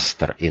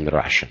semester in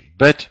Russian.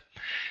 But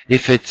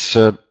if it's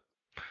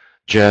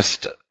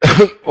just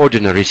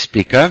ordinary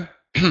speaker,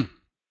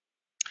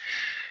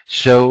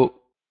 so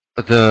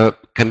the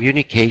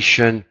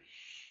communication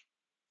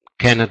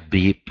cannot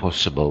be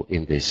possible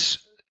in this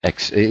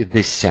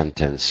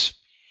sentence.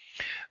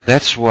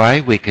 That's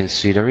why we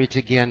consider it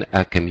again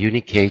a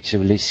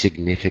communicatively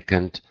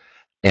significant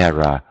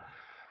error.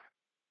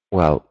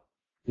 Well,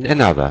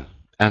 another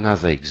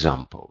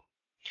example.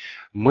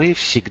 Мы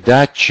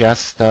всегда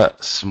часто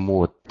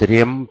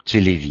смотрим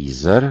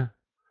телевизор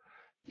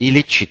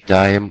или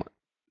читаем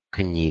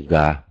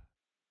книга.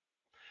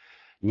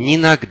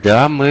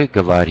 Иногда мы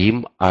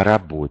говорим о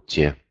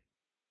работе.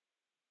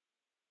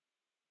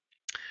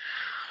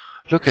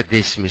 Look at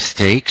these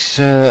mistakes.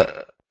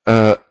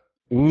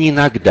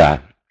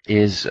 Иногда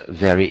is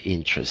very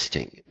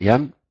interesting.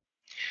 Yeah.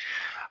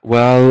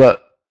 Well,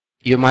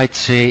 you might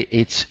say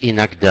it's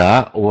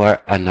иногда, or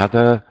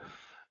another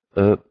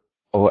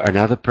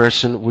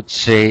person would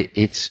say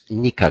it's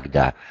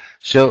никогда.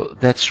 So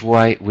that's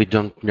why we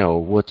don't know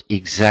what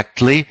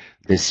exactly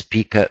the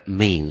speaker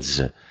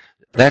means.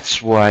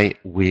 That's why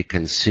we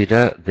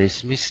consider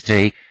this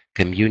mistake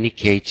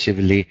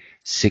communicatively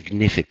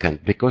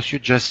significant, because you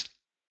just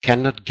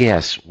cannot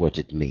guess what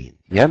it means.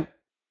 Yeah?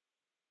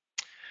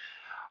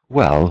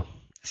 Well,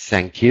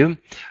 thank you.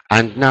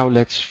 And now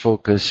let's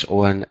focus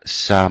on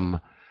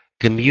some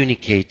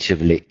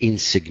communicatively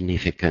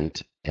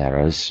insignificant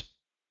errors.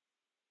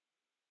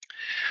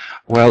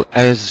 Well,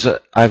 as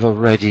I've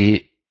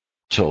already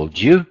told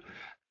you,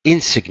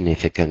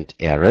 insignificant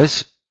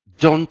errors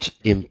don't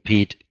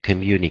impede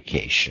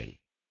communication.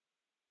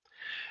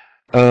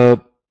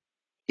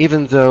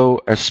 Even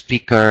though a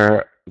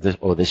speaker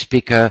or the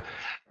speaker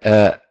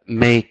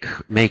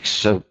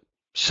makes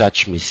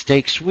such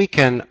mistakes, we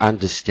can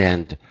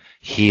understand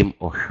him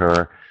or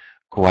her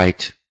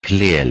quite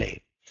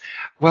clearly.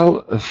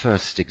 Well,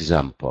 first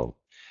example.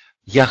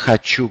 Я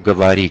хочу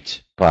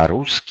говорить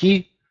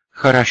по-русски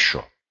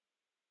хорошо.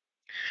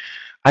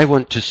 I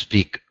want to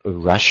speak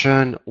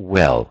Russian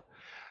well.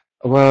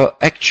 Well,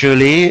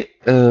 actually,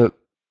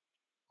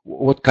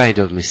 what kind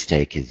of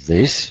mistake is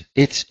this?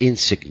 It's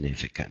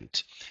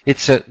insignificant.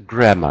 It's a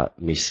grammar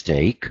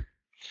mistake.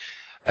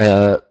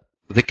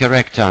 The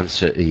correct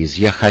answer is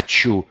Я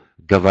хочу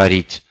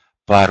говорить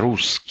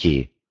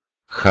по-русски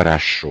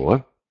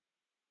хорошо.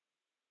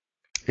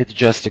 It's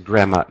just a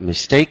grammar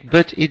mistake,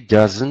 but it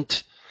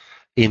doesn't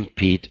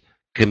impede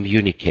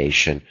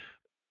communication.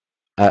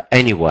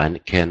 Anyone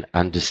can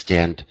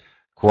understand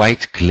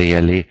quite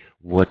clearly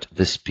what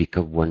the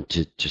speaker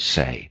wanted to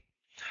say.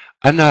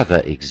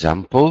 Another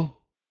example.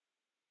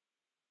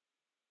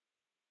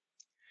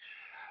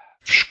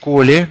 В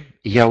школе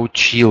я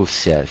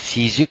учился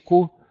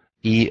физику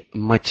и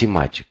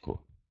математику.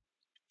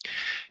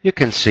 You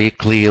can see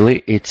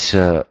clearly it's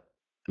a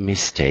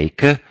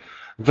mistake.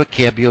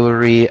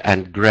 Vocabulary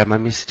and grammar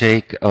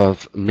mistake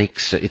of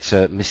it's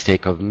a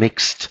mistake of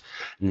mixed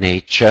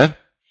nature.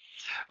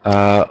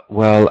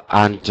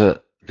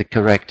 The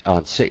correct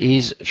answer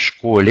is в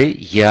школе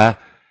я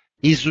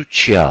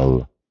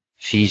изучал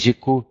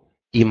физику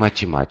и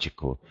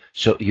математику.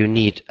 So you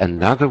need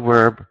another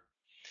verb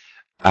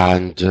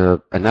and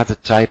another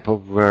type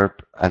of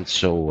verb and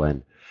so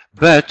on.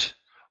 But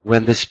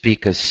when the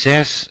speaker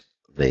says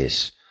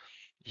this,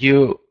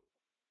 you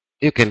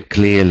can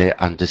clearly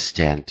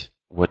understand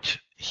what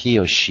he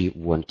or she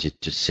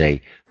wanted to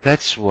say.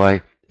 That's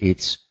why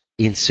it's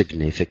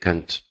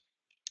insignificant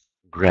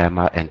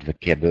grammar and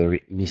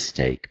vocabulary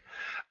mistake.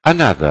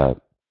 Another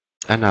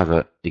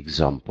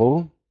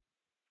example.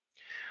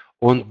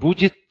 Он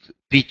будет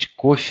пить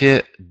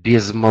кофе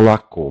без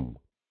молоком.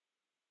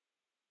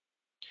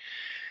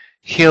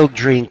 He'll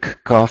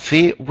drink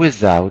coffee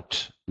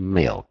without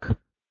milk.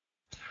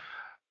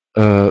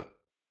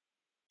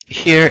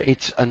 Here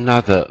it's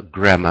another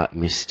grammar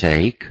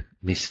mistake.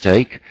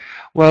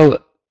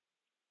 Well,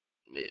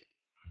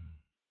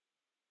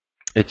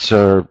 it's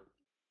a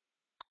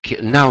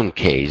noun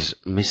case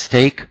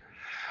mistake.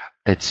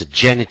 It's a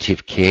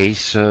genitive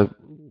case.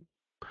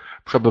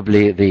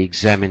 Probably the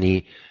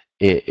examinee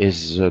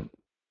is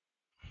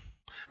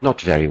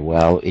not very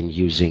well in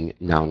using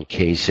noun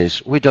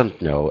cases. We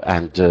don't know.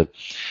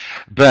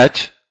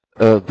 But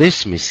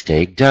this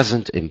mistake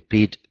doesn't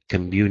impede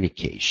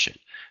communication.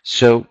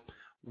 So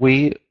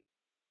we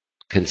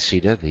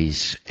consider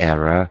this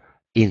error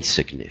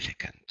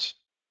insignificant.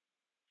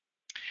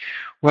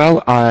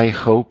 Well, I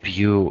hope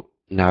you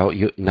now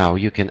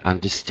you can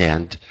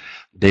understand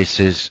this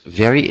is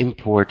very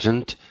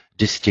important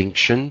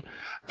distinction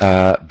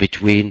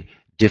between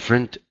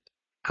different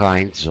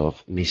kinds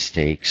of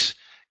mistakes,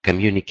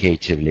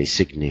 communicatively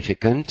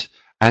significant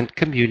and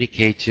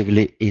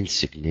communicatively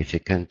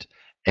insignificant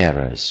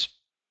errors.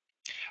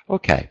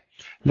 Okay,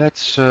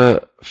 let's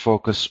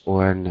focus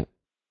on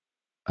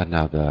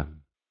another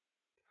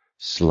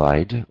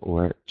slide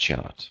or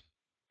chart.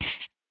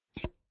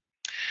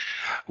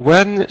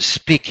 When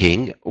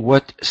speaking,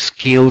 what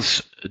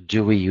skills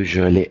do we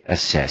usually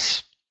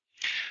assess?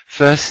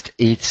 First,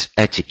 it's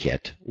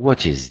etiquette.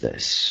 What is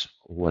this?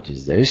 What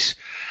is this?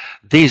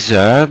 These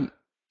are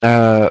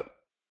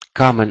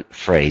common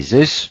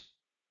phrases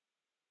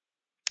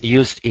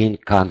used in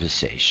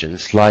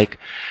conversations like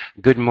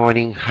good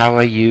morning, how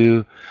are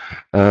you,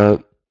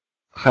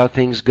 how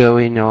things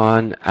going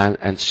on,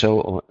 and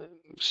so on,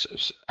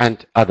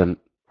 and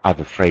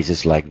other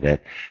phrases like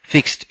that.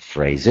 Fixed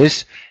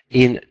phrases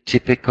in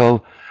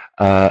typical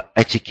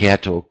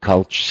etiquette or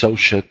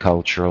social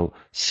cultural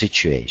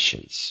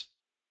situations.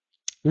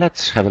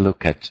 Let's have a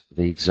look at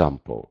the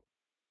example.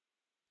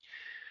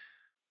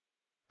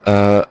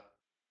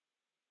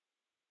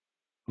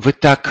 Вы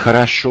так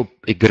хорошо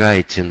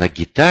играете на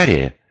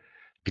гитаре,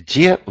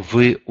 где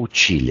вы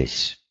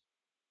учились?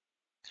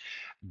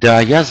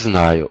 Да, я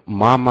знаю,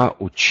 мама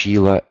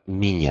учила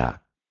меня.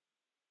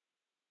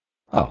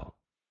 Oh,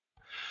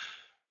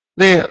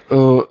 they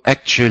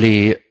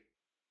actually,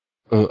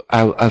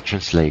 I'll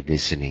translate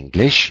this in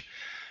English.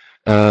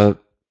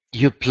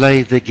 You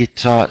play the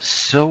guitar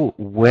so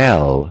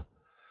well.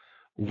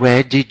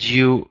 Where did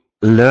you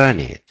learn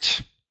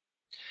it?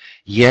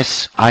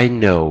 Yes, I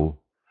know.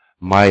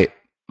 My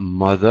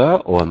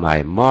mother or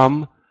my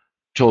mom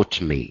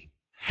taught me,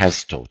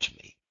 has taught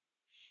me.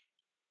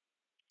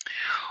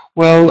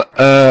 Well,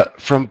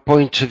 from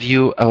point of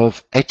view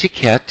of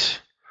etiquette,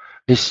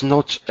 it's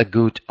not a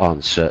good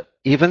answer,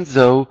 even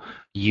though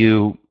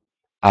you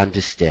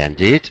understand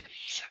it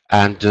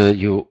and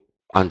you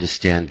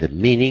understand the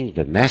meaning,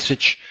 the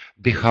message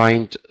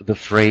behind the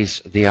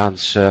phrase, the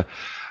answer.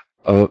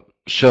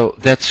 So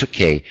that's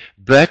okay.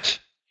 But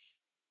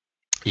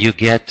you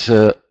get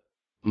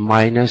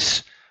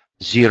minus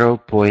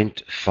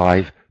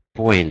 0.5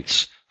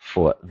 points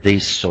for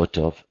this sort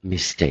of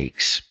mistake.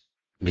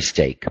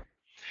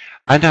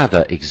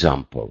 Another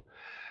example.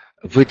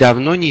 Вы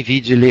давно не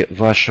видели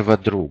вашего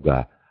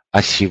друга,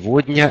 а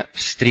сегодня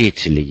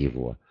встретили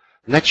его.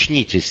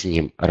 Начните с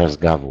ним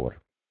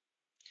разговор.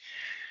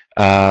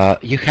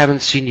 You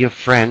haven't seen your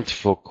friend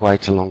for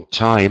quite a long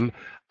time,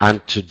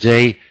 and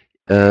today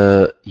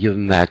you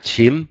met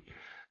him.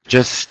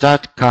 Just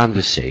start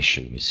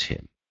conversation with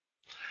him.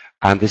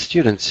 And the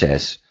student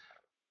says,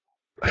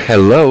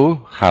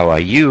 hello, how are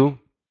you?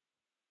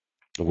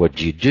 What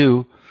do you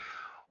do?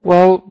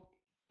 Well,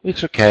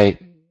 it's okay.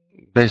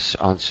 This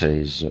answer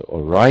is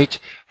all right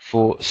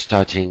for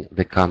starting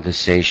the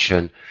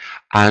conversation.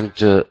 And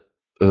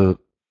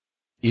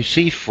you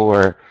see,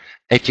 for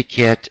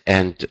etiquette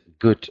and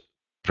good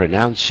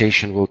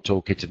pronunciation, we'll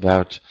talk it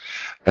about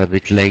a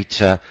bit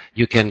later,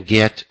 you can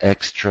get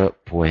extra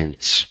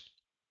points.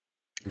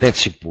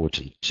 That's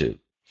important too.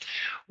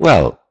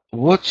 Well,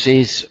 what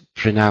is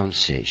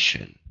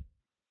pronunciation?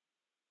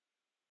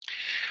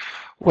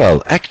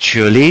 Well,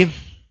 actually,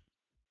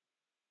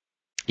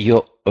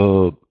 your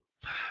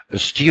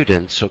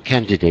students or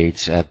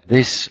candidates at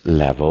this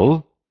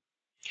level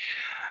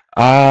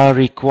are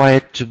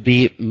required to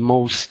be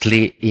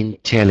mostly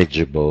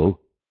intelligible,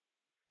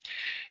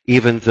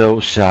 even though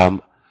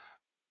some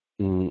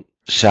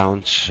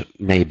sounds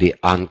may be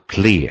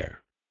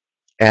unclear.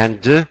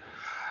 And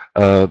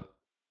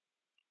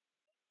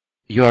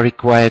you are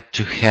required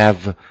to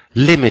have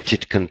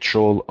limited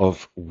control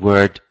of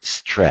word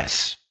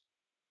stress.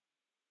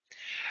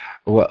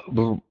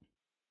 Well,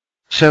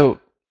 so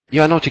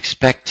you are not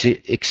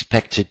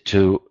expected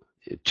to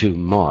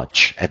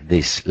much at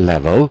this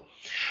level.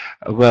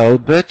 Well,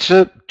 but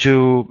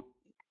to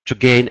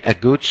gain a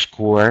good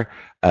score,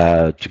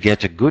 to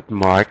get a good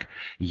mark,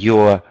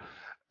 your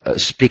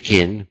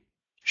speaking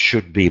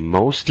should be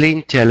mostly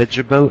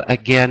intelligible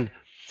again,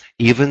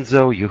 even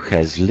though you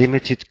has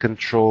limited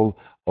control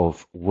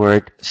of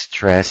word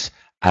stress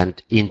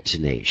and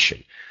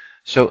intonation.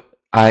 So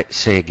I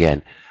say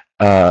again,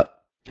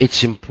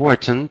 it's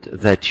important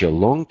that your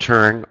long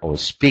turn or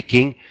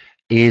speaking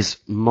is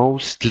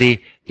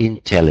mostly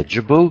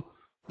intelligible.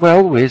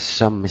 Well, with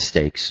some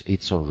mistakes,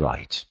 it's all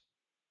right.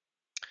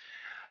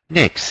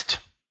 Next.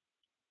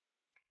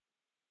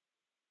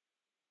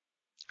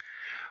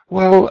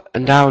 Well,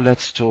 now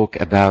let's talk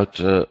about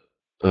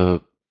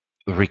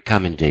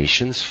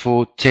recommendations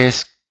for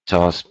test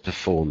task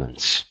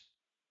performance.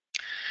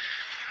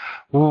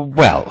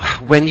 Well,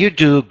 when you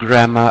do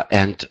grammar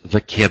and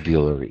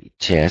vocabulary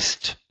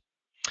test,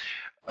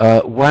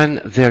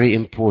 one very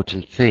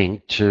important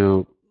thing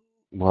to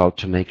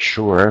make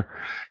sure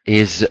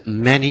is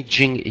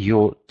managing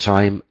your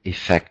time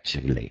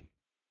effectively.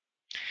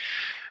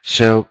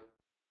 So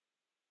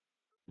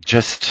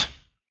just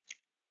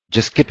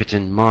just keep it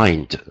in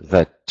mind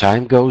that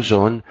time goes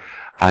on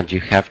and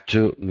you have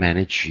to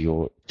manage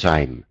your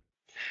time.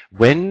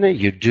 When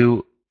you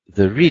do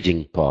the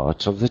reading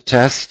part of the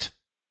test,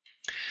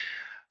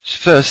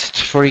 first,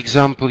 for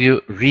example,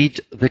 you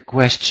read the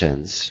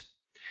questions,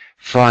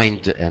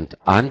 find and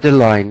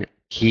underline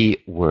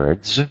key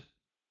words,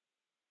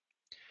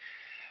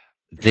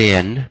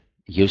 then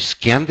you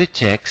scan the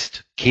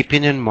text,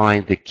 keeping in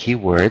mind the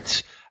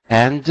keywords,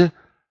 and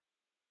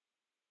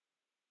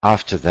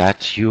after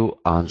that you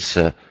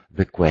answer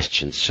the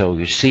question. So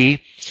you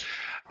see,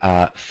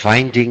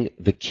 finding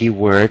the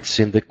keywords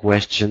in the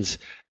questions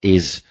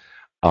is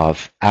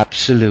of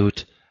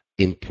absolute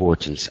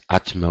importance,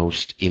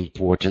 utmost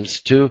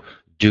importance to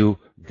do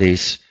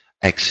this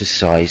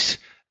exercise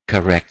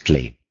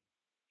correctly.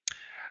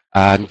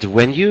 And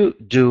when you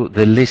do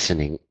the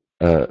listening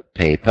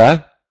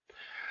paper,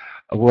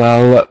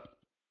 well,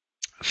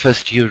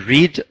 first you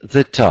read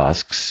the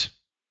tasks.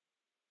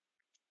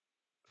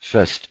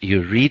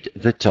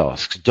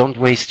 Don't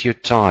waste your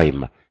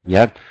time.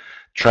 Yeah,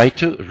 try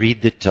to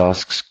read the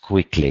tasks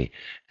quickly,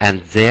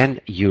 and then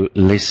you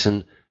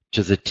listen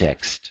to the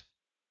text.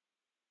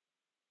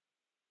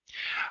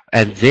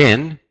 And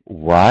then,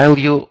 while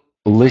you're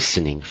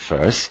listening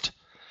first,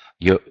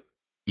 you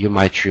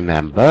might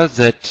remember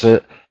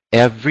that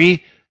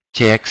every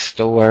text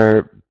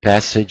or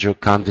passage or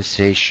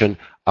conversation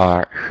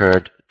are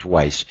heard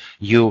twice.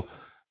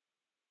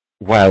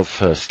 While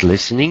first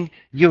listening,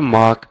 you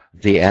mark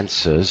the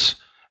answers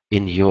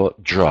in your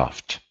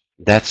draft.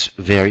 That's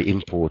very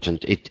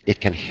important.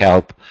 It can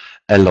help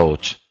a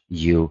lot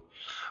you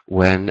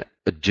when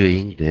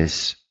doing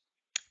this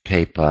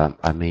paper,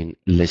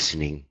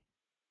 listening.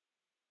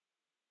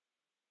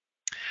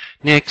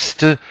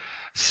 Next,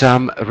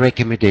 some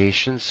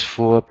recommendations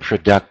for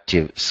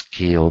productive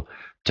skill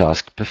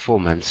task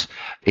performance.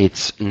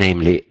 It's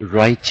namely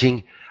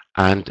writing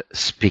and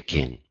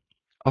speaking.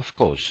 Of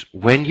course,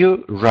 when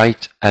you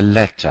write a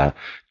letter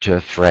to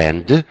a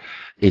friend,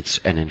 it's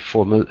an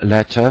informal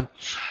letter,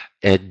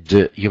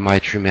 and you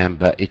might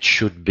remember it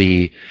should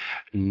be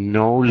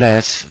no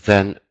less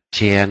than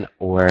 10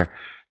 or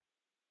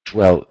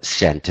 12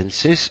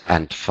 sentences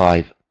and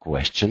 5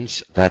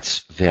 questions. That's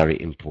very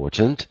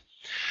important.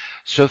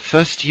 So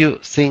first you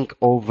think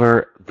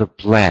over the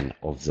plan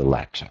of the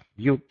letter.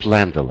 You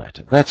plan the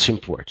letter. That's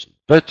important.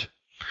 But,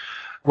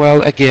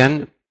 well,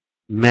 again,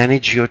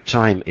 manage your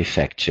time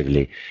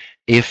effectively.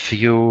 If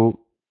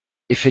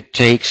it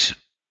takes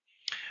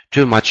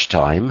too much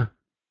time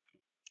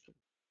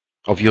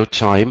of your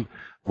time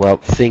while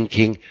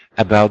thinking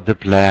about the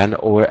plan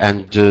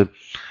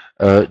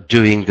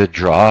doing the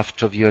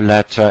draft of your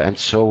letter and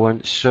so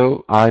on,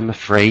 so I'm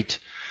afraid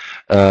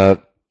you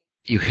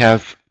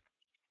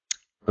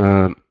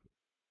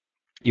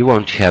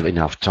won't have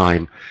enough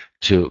time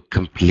to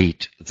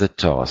complete the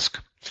task.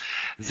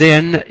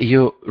 Then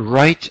you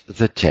write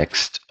the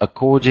text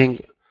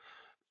according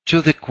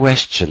to the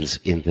questions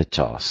in the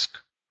task.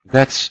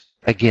 That's,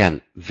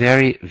 again,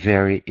 very,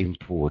 very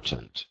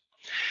important.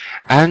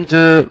 And,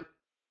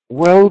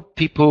 well,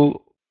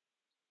 people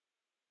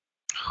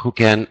who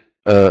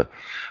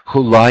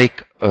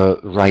like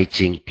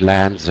writing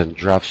plans and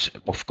drafts,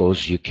 of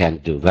course, you can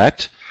do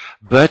that.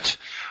 But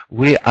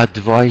we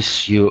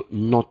advise you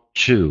not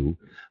to,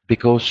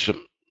 because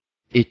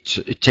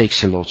it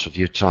takes a lot of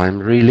your time,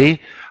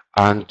 really,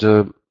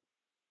 and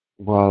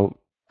well,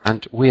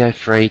 and we're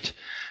afraid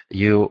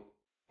you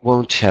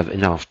won't have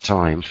enough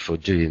time for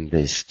doing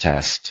this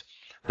test.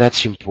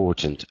 That's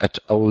important at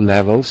all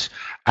levels,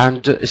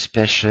 and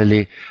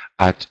especially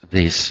at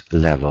this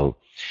level,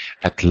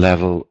 at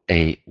level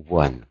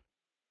A1.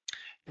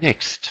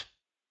 Next,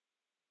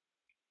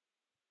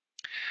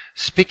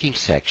 speaking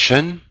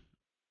section.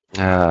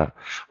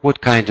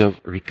 What kind of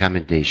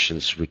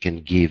recommendations we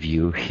can give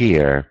you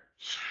here?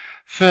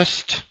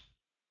 First,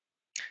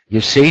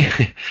 you see,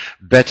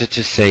 better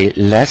to say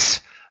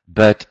less,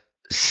 but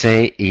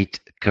say it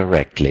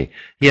correctly.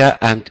 Yeah,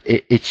 and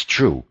it's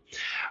true.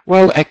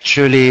 Well,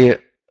 actually,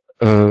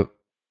 the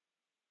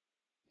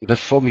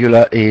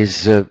formula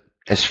is,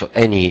 as for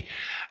any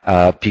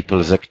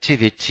people's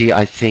activity,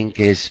 I think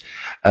is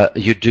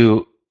you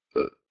do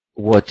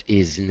what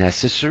is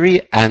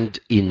necessary and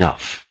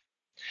enough.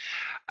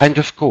 And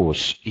of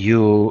course,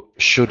 you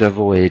should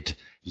avoid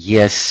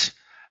yes,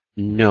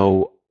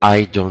 no,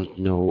 I don't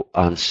know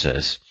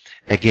answers.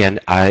 Again,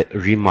 I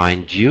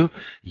remind you,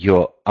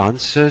 your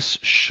answers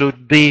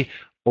should be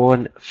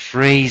on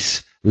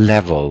phrase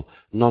level,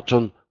 not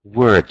on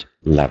word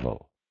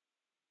level.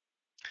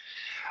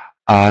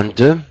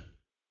 And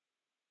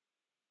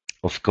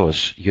of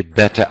course, you'd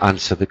better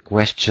answer the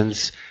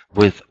questions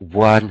with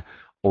 1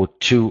 or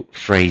 2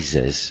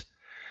 phrases.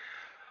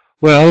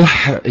 Well,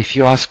 if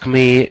you ask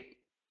me,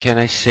 can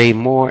I say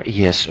more?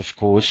 Yes, of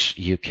course,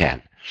 you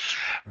can.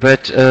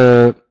 But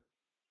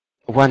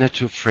 1 or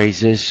 2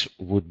 phrases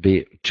would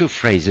be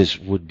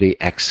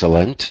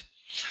excellent.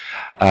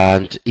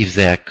 And if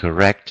they're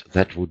correct,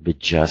 that would be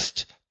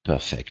just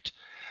perfect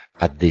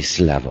at this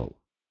level.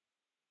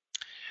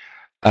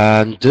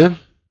 And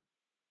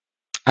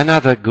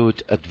Another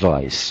good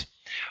advice.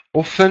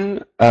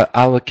 Often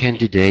our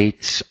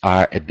candidates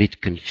are a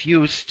bit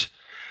confused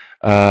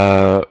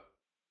uh,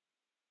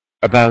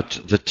 about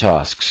the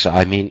tasks.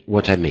 I mean,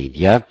 what I mean,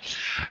 yeah?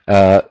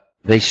 Uh,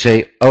 they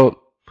say, oh,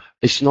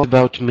 it's not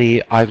about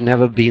me, I've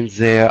never been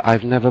there,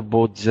 I've never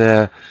bought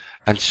there,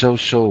 and so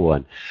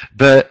on.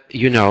 But,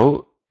 you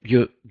know,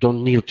 you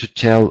don't need to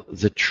tell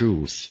the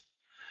truth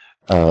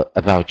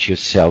about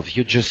yourself.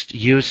 You just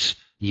use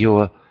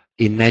your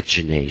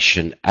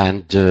imagination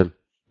and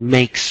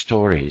make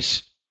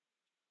stories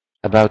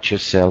about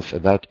yourself,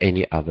 about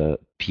any other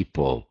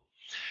people.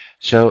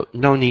 So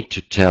no need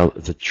to tell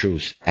the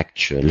truth,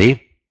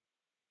 actually.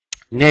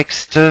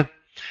 Next,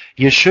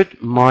 you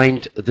should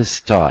mind the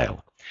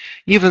style.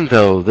 Even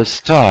though the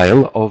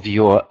style of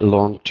your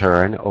long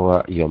turn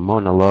or your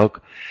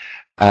monologue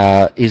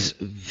is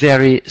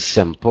very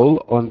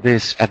simple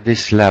at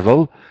this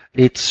level,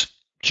 it's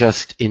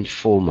just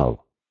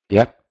informal.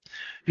 Yeah,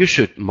 you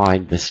should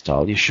mind the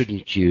style. You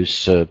shouldn't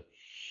use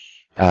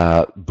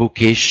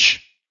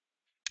bookish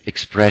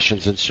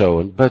expressions and so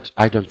on, but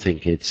I don't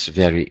think it's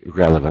very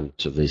relevant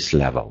to this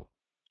level.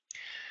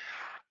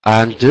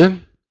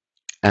 And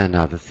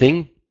another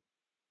thing,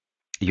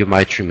 you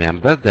might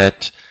remember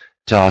that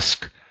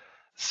task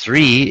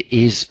 3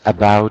 is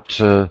about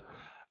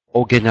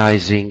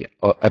organizing,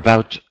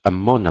 about a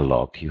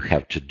monologue you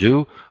have to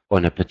do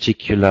on a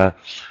particular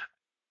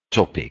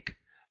topic.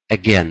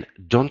 Again,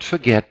 don't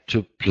forget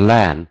to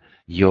plan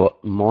your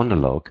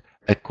monologue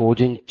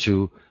according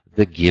to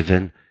the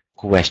given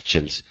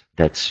questions.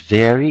 That's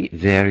very,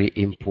 very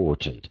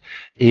important.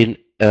 In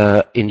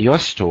your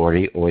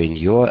story or in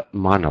your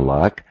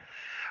monologue,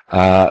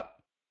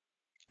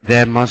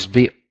 there must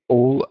be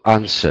all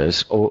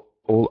answers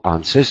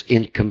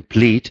in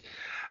complete,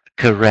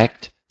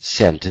 correct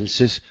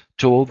sentences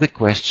to all the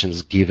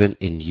questions given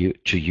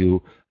to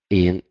you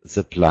in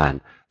the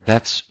plan.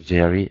 That's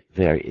very,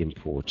 very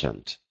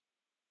important.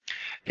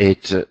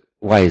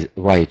 Why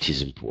it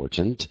is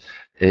important?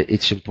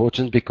 It's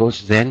important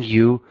because then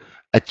you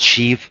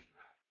achieve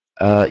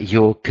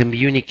your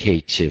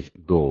communicative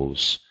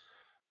goals.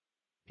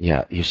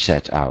 Yeah, you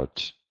set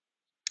out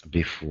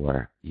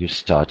before you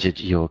started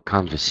your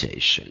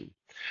conversation.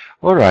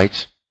 All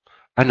right,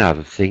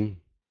 another thing.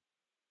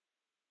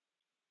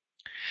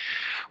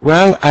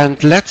 Well,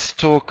 and let's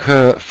talk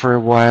for a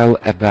while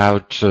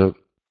about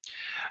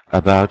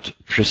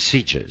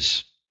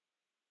procedures.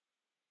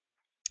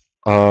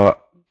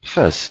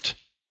 First,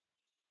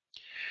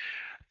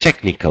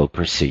 technical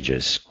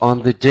procedures.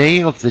 On the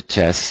day of the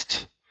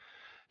test,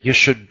 you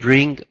should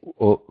bring,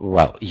 or,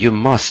 well, you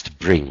must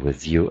bring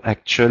with you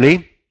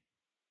actually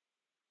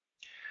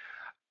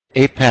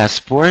a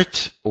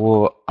passport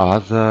or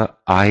other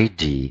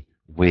ID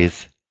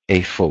with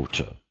a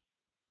photo.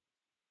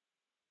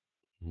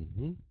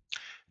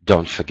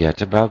 Don't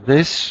forget about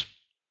this.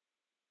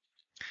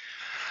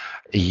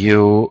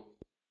 You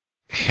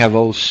have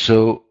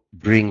also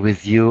bring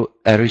with you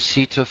a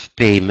receipt of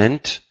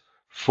payment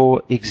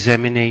for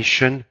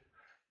examination.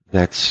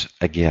 That's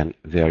again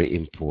very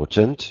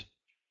important.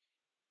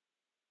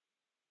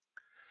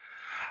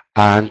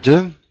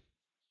 And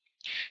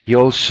you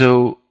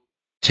also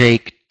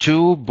take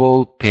 2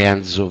 ball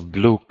pens of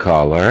blue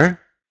color.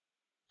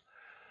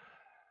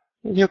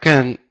 You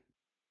can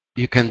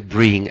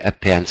bring a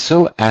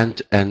pencil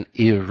and an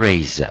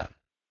eraser.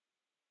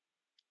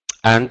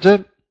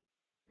 And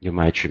you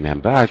might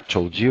remember I've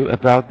told you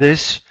about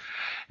this.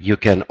 You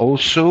can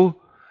also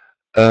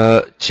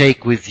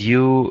take with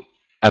you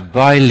a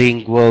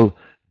bilingual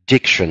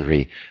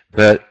dictionary,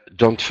 but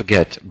don't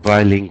forget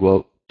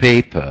bilingual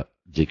paper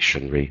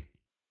dictionary.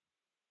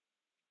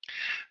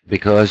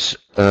 Because,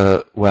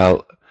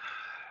 well,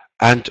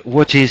 and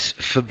what is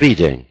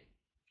forbidden?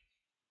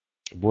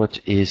 What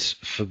is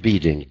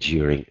forbidden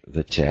during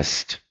the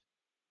test?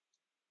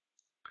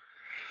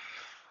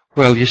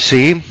 Well, you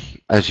see,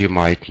 as you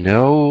might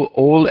know,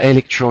 all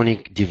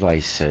electronic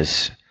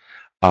devices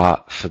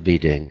are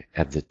forbidden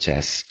at the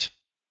test.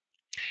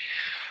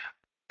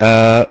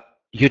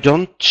 You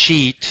don't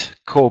cheat,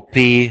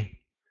 copy,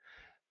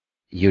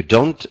 you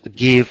don't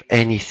give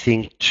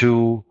anything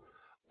to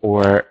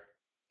or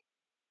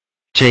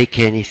take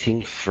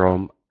anything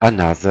from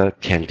another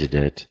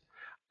candidate.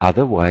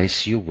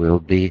 Otherwise, you will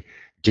be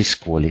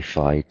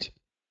disqualified.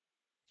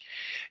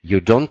 You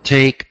don't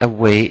take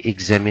away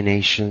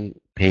examination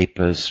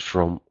papers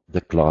from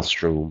the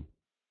classroom.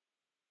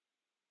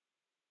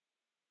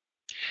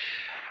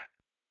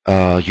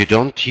 You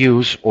don't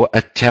use or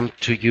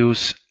attempt to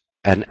use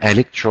an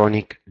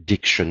electronic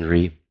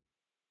dictionary.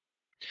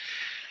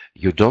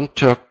 You don't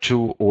talk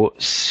to or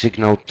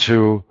signal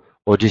to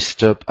or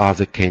disturb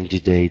other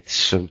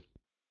candidates,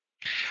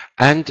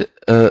 and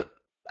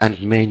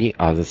many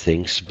other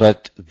things,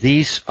 but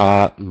these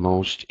are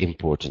most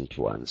important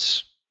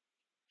ones.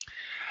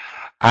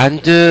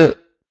 And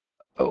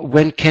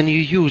when can you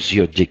use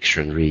your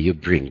dictionary you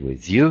bring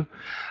with you?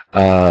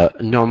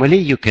 Normally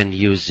you can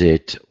use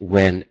it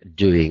when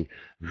doing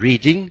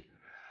reading,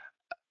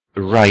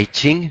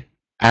 writing,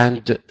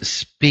 and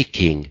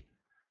speaking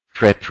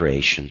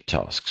preparation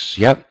tasks.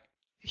 Yeah,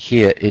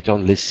 here it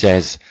only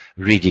says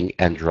reading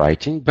and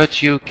writing,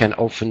 but you can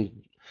often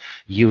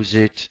use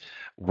it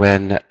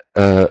when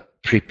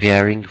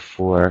preparing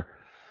for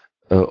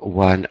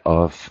one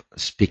of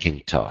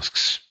speaking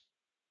tasks.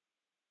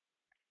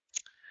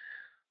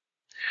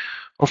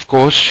 Of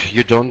course,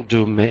 you don't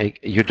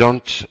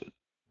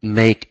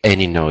make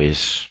any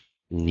noise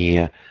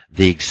near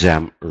the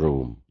exam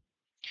room.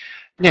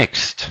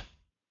 Next.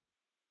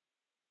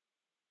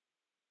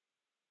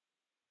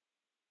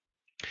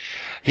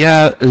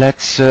 Yeah,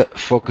 let's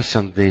focus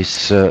on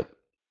this. We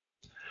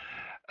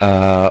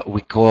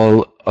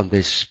call on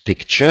this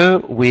picture,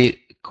 we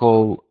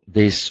call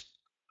this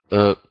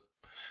uh,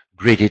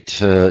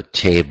 gridded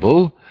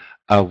table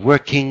a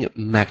working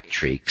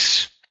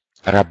matrix,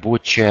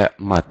 рабочая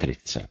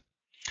матрица.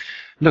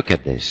 Look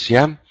at this,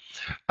 yeah?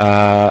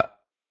 Uh,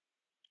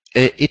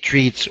 it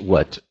reads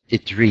what?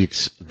 It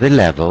reads the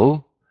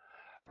level,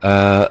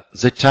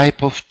 the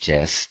type of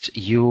test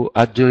you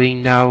are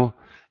doing now,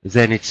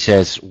 then it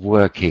says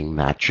working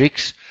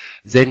matrix,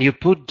 then you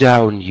put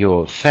down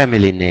your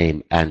family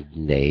name and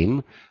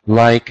name,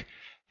 like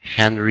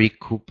Henry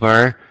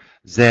Cooper,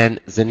 then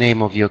the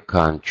name of your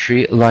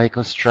country, like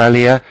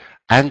Australia,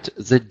 and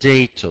the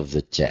date of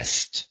the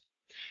test.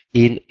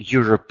 In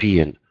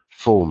European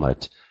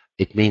format,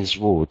 it means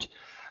what?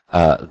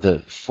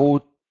 The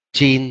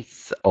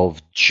 14th of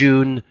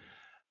June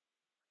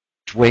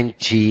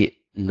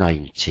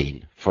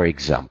 2019, for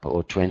example,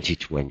 or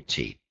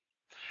 2020.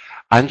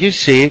 And you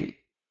see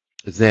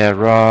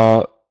there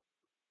are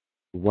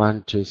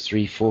 1, 2,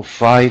 3, 4,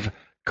 5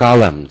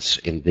 columns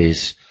in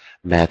this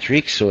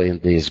matrix or in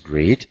this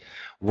grid.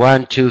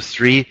 1, 2,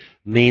 3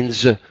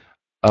 means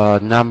a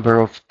number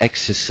of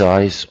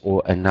exercise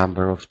or a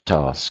number of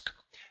tasks.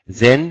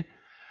 Then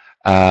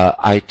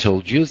I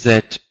told you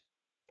that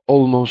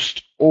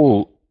almost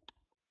all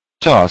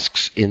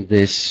tasks in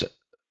this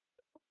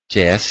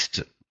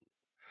test,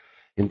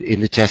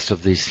 in the test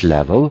of this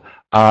level,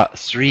 are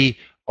three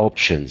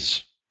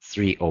options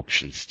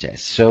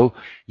test. So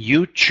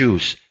you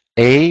choose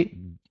A,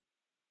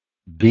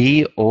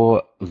 B,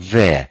 or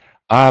V,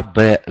 A,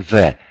 B,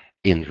 V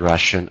in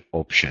Russian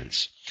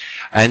options.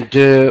 And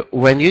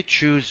when you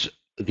choose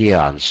the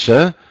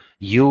answer,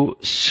 you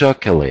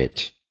circle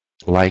it,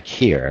 like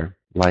here,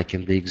 like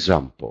in the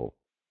example.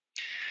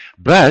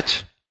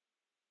 But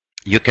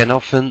you can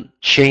often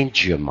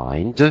change your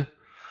mind,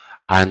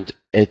 and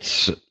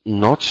it's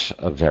not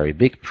a very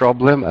big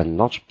problem and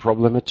not a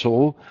problem at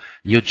all.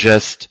 You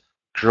just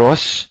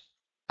cross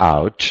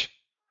out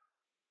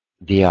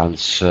the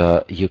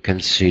answer you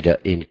consider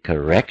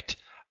incorrect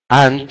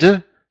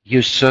and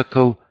you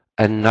circle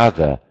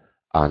another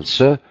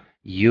answer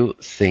you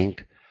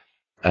think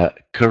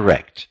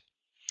correct.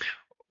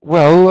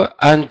 Well,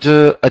 and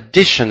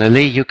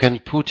additionally, you can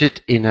put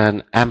it in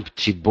an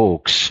empty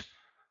box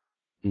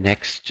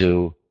next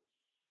to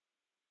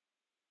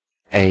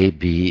A,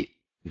 B,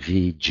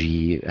 V,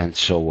 G, and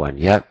so on.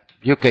 Yeah,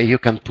 you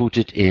can put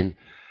it in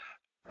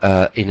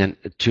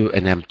to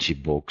an empty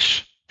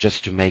box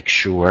just to make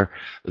sure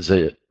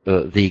the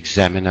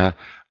examiner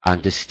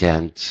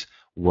understands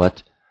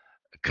what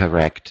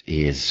correct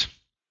is.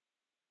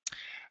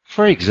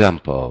 For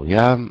example,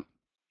 yeah,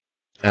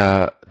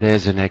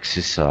 there's an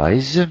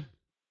exercise.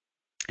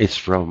 It's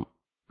from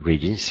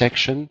reading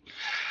section.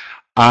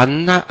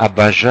 Анна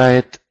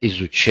обожает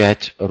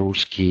изучать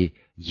русский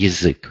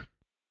язык.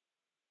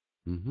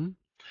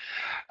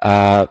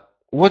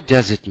 What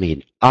does it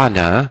mean?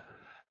 Anna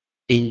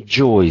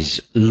enjoys,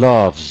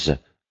 loves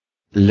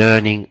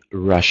learning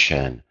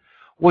Russian.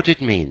 What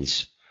it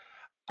means?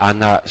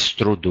 Она с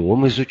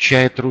трудом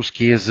изучает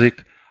русский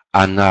язык,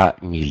 она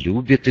не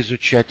любит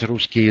изучать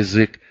русский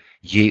язык,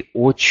 ей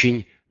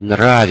очень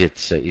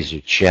нравится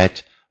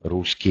изучать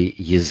русский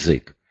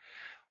язык.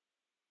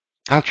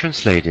 I'll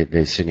translate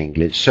this in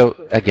English.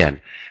 So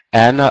again,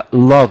 Anna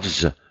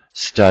loves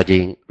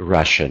studying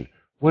Russian.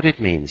 What it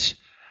means?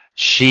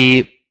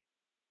 She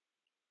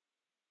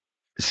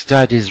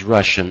studies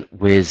Russian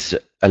with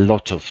a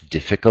lot of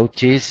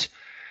difficulties.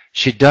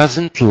 She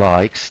doesn't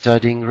like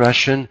studying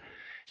Russian.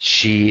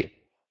 She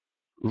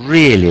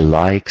really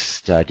likes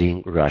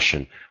studying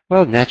Russian.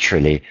 Well,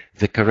 naturally,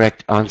 the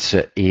correct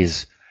answer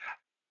is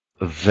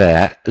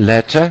the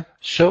letter.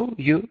 So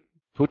you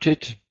put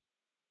it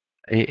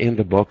in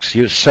the box.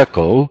 You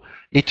circle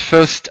it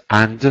first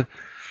and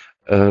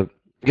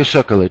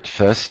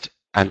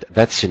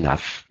that's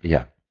enough.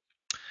 Yeah.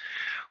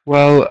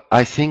 Well,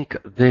 I think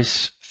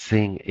this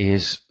thing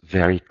is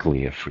very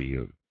clear for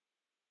you.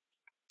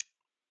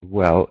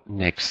 Well,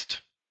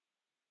 next.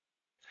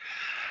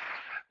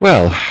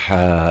 Well,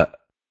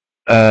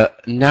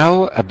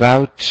 now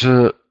about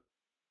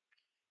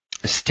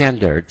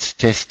standards,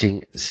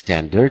 testing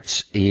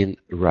standards in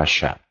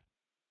Russia.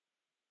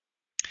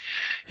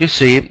 You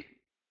see,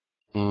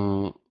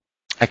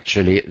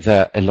 actually,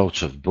 there are a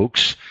lot of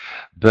books,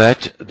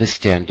 but the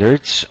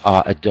standards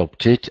are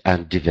adopted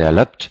and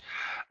developed.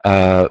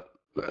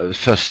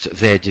 First,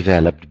 they're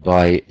developed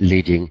by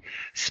leading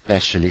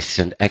specialists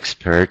and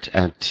experts,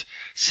 and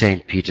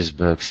St.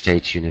 Petersburg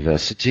State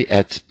University,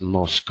 at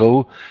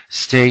Moscow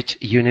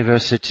State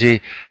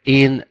University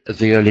in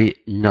the early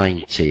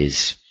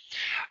 90s.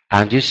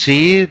 And you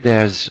see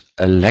there's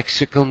a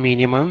lexical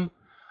minimum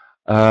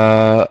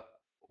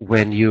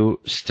when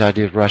you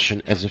study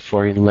Russian as a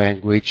foreign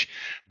language.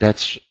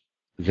 That's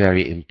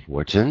very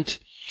important.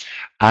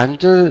 And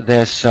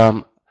there's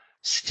some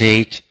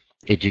state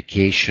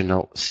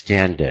educational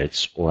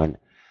standards on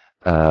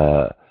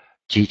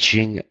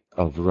teaching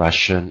of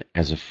Russian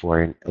as a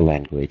foreign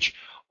language.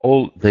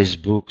 All these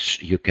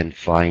books you can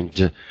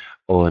find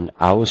on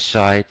our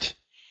site,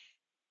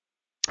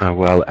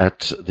 well,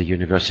 at the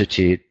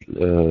University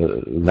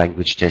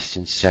Language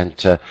Testing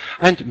Center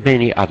and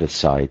many other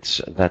sites.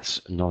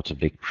 That's not a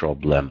big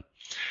problem.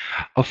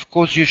 Of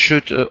course, you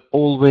should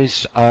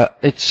always,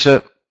 it's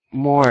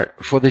more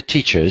for the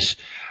teachers,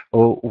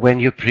 or when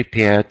you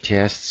prepare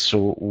tests,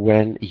 or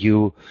when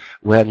you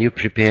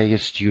prepare your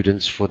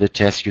students for the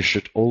test, you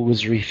should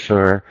always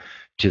refer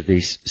to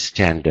these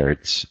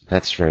standards.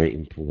 That's very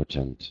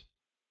important.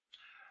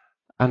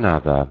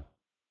 Another.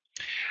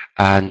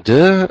 And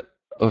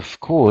of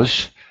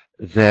course,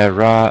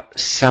 there are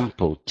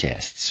sample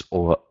tests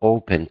or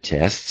open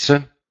tests,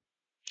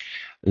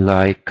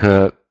 like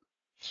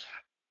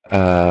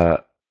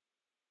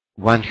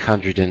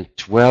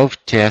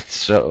 112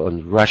 tests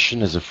on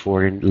Russian as a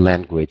foreign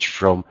language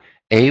from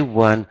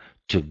A1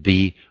 to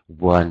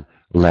B1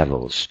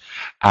 levels.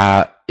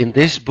 In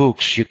these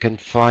books, you can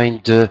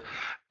find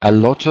a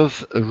lot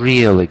of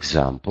real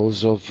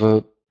examples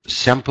of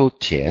sample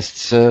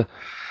tests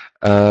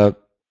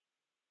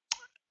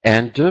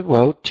and,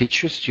 well,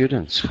 teach your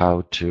students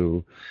how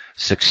to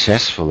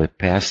successfully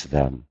pass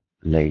them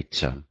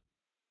later.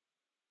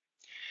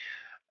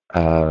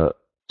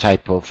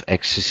 Type of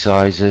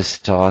exercises,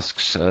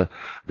 tasks, the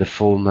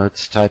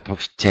formats, type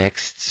of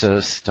texts,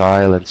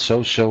 style, and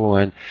so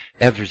on.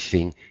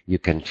 Everything you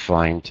can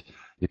find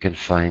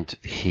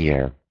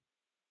here.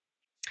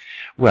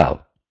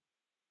 Well,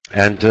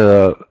 and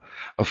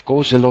of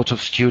course, a lot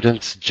of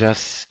students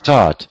just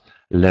start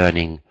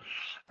learning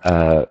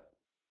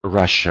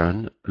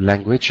Russian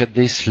language at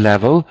this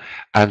level,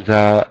 and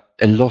there are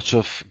a lot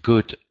of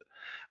good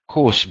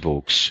course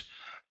books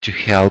to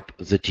help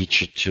the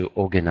teacher to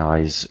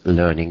organize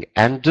learning,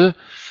 and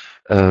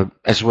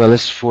as well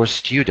as for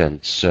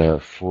students,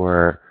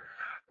 for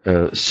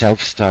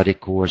self-study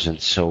course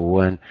and so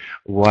on.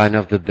 One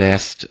of the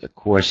best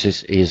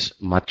courses is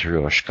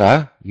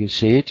Matryoshka. You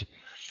see it?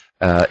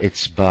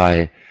 It's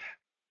by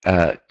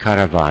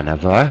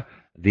Karavanova,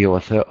 the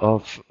author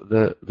of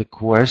the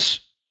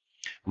course.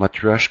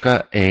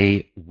 Matryoshka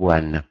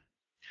A1.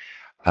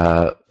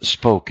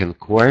 Spoken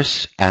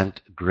course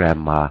and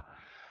grammar.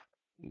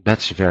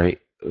 That's a very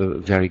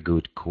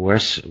good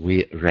course.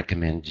 We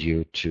recommend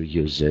you to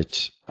use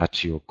it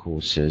at your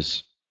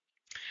courses.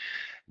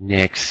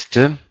 Next,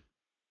 there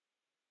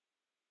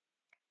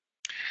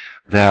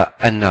are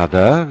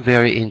another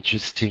very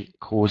interesting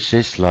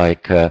courses,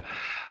 like we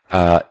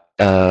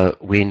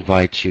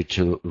invite you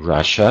to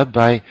Russia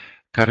by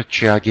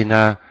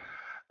Korchagina,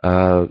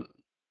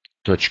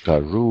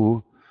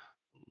 .ru,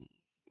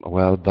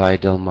 well, by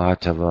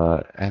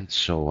Dalmatova, and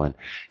so on.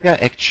 Yeah,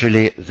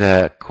 actually,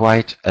 there are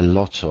quite a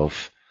lot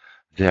of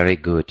very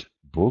good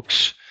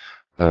books.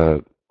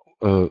 So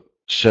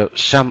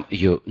some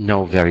you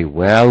know very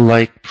well,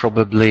 like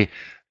probably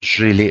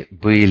Жили,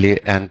 были,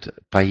 and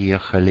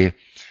Поехали,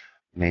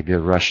 maybe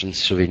Russian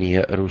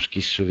souvenir,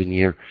 Русский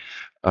souvenir,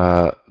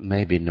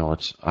 maybe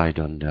not, I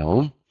don't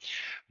know.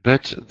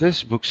 But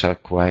these books are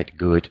quite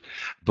good,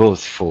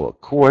 both for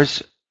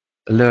course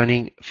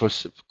learning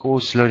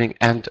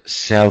and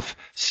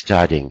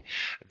self-studying.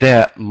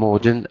 They're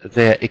modern,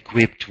 they're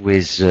equipped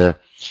with,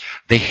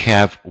 they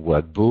have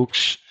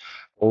workbooks,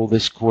 all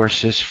these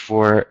courses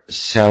for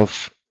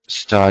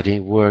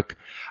self-studying work,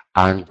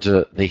 and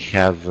they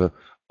have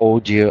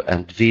audio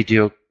and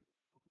video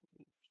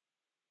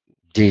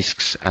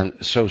discs and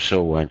so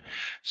on.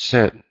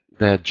 So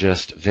they're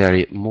just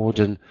very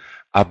modern,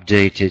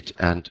 updated,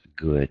 and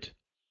good.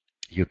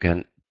 You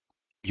can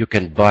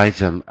buy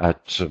them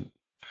at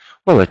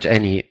well, at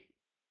any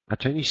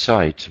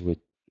site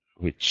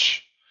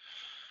which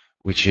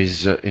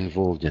is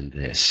involved in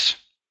this.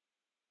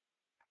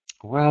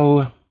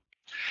 Well,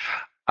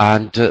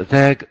 and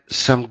there are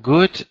some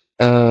good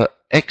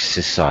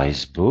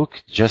exercise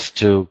book just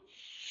to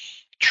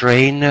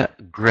train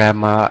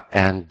grammar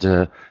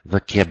and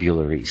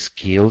vocabulary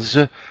skills.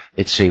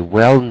 It's a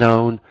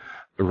well-known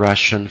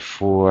Russian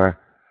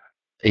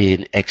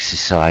in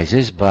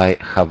exercises by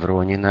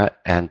Havronina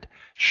and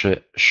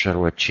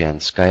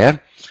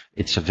Shirochenskaya.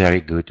 It's a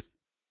very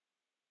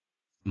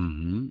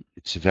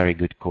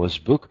good course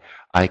book.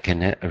 I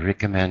can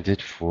recommend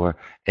it for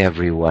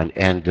everyone.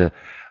 And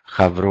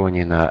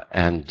Havronina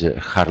and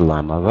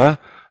Kharlamova,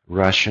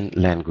 Russian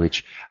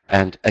language.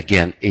 And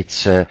again,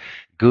 it's a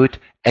good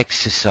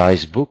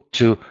exercise book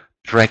to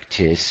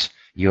practice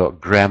your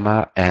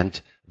grammar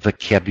and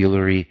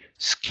vocabulary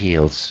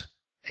skills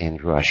in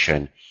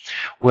Russian.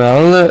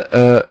 Well,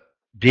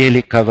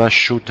 Belikova,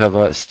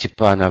 Shutova,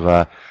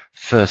 Stepanova,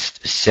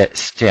 first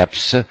steps,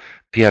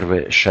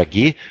 первые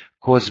шаги.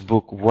 Course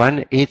book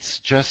 1, it's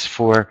just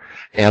for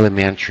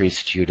elementary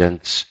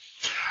students.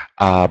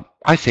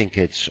 I think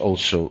it's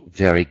also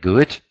very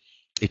good.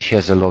 It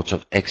has a lot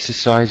of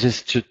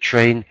exercises to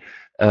train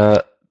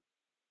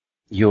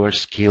your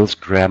skills,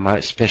 grammar,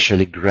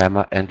 especially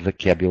grammar and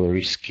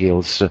vocabulary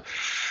skills.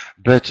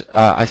 But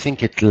I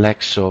think it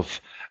lacks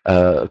of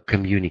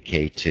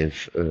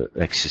communicative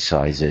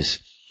exercises.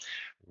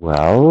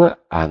 Well,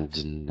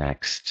 and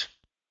next.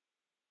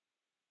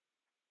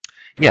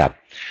 Yeah,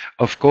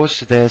 of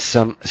course, there's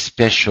some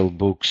special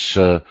books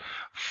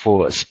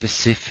for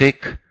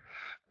specific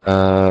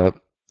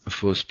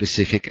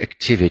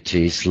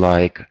activities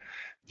like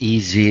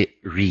easy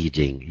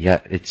reading.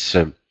 Yeah,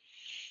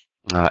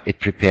 it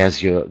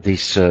prepares you.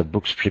 These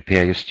books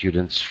prepare your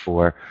students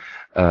for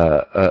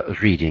a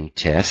reading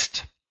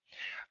test.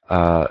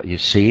 You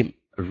see,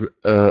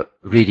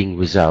 reading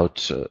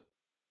without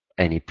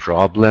any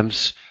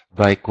problems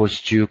by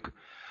Kostyuk.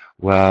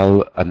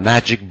 Well, a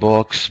magic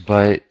box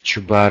by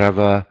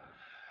Chubarova.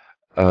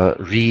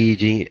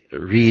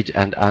 Read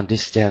and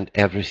understand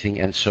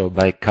everything, and so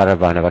by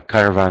Karavanova.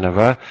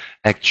 Karavanova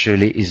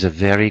actually is a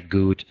very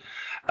good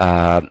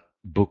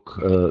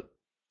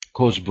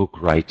course book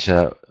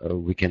writer.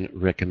 We can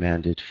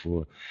recommend it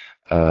for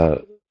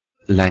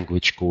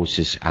language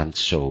courses and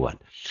so on.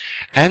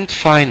 And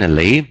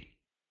finally,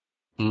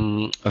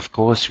 of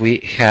course, we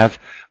have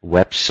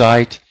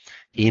website,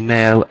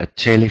 email, a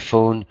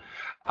telephone,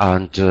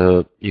 and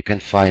you can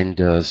find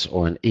us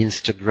on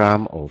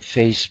Instagram or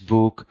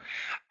Facebook,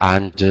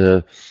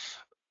 and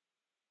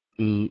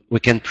we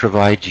can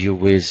provide you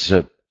with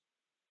a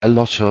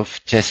lot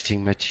of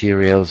testing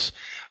materials,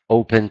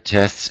 open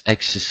tests,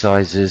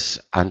 exercises,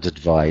 and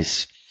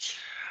advice,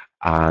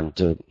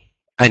 and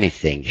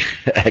anything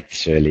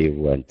actually you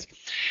want.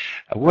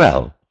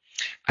 Well,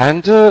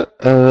 and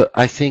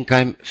I think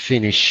I'm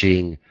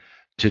finishing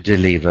to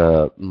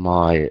deliver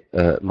my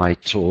my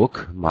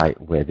talk, my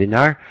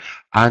webinar,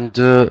 and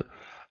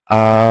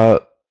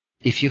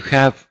if you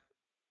have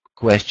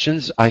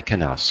questions, I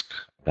can ask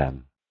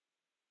them.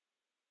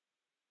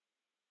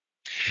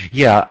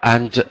 Yeah,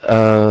 and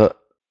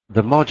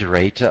the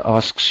moderator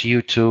asks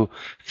you to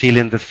fill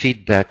in the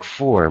feedback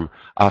form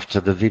after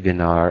the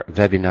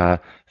webinar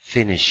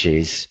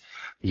finishes.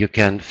 You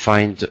can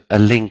find a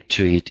link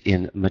to it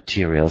in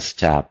Materials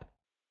tab.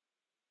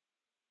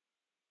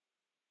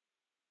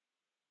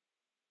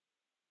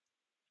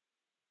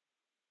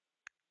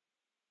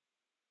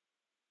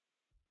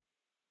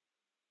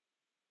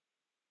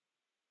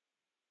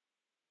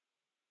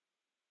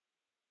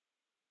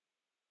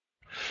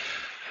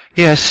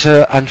 Yes,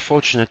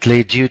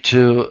 unfortunately, due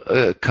to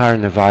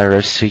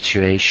coronavirus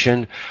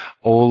situation,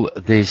 all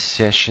these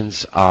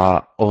sessions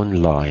are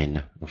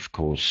online, of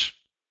course.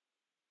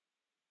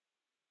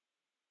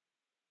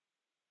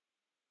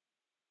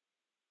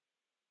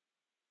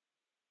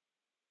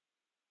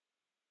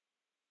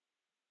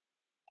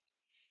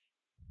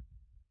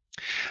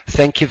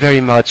 Thank you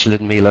very much,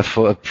 Ludmila,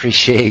 for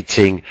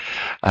appreciating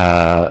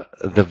the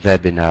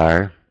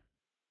webinar.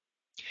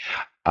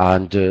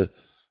 And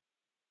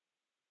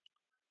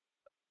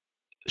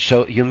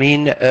so you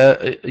mean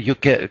you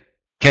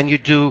can you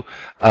do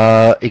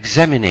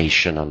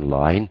examination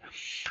online?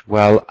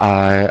 Well,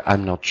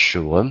 I'm not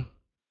sure.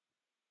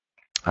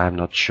 I'm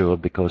not sure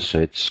because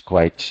it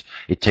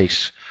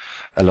takes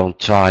a long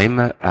time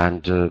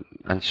and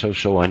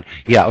so on.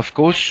 Yeah, of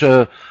course.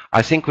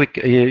 I think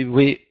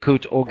we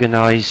could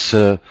organize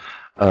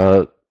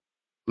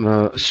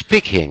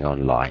speaking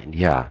online.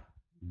 Yeah,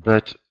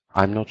 but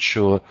I'm not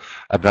sure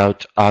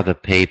about other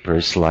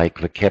papers like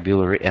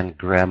vocabulary and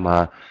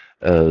grammar,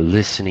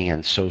 listening,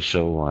 and so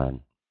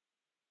on.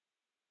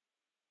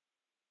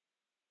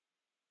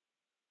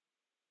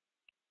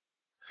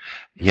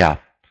 Yeah.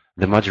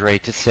 The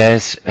moderator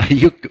says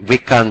we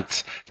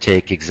can't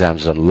take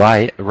exams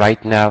online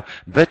right now,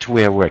 but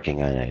we're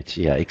working on it,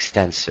 yeah,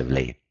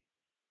 extensively.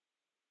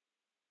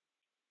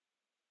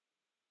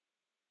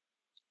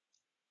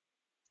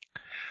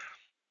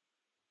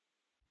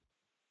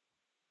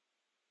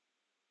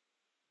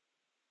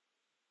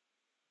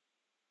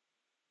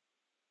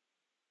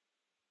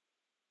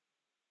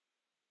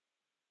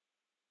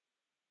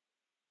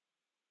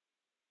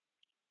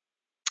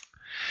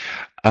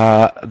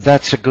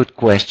 That's a good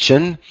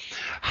question.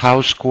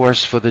 How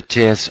scores for the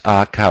tests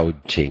are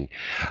counting?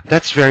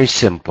 That's very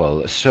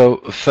simple. So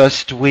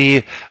first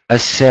we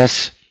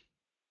assess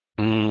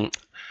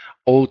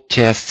all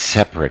tests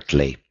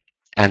separately.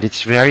 And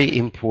it's very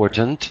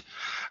important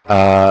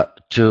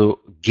to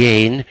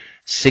gain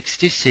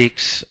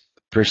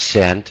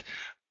 66%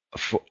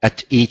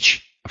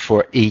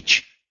 for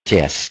each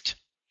test.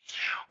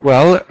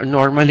 Well,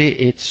 normally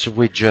it's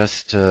we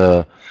just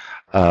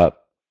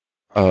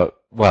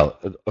well,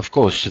 of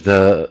course,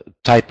 the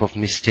type of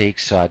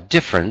mistakes are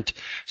different.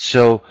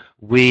 So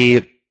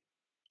we,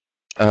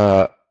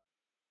 well,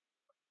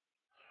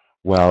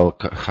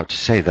 how to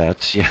say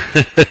that? Yeah.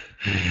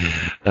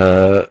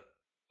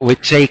 We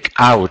take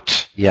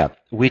out, yeah,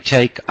 we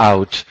take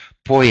out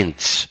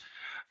points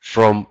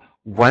from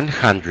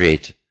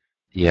 100,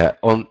 yeah,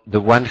 on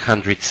the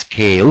 100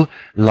 scale,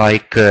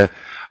 like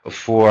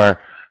for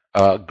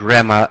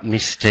grammar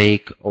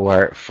mistake,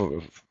 or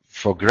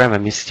for grammar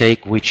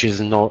mistake which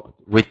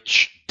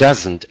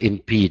doesn't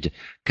impede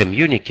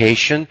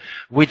communication,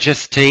 we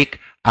just take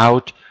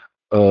out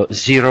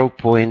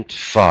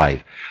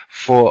 0.5.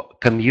 For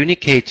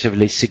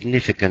communicatively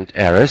significant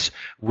errors,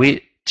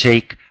 we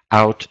take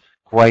out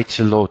quite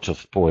a lot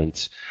of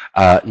points,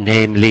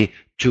 namely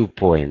 2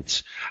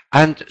 points,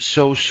 and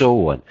so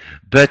on.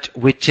 But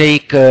we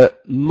take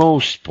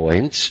most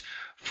points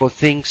for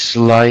things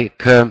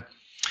like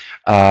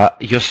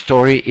your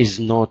story is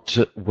not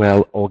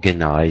well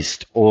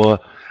organized, or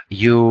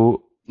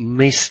you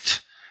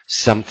missed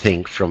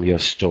something from your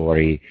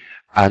story,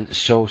 and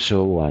so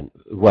on.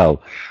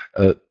 Well,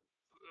 uh,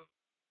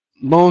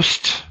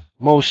 most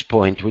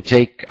point we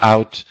take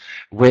out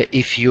where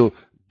if you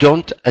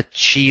don't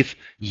achieve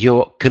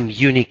your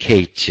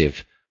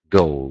communicative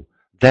goal.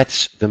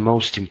 That's the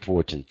most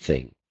important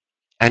thing.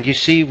 And you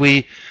see,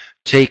 we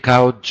take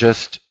out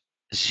just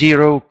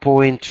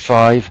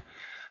 0.5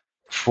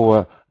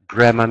 for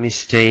grammar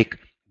mistake,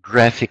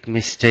 graphic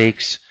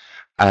mistakes,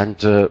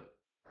 and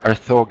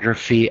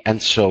orthography,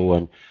 and so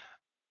on.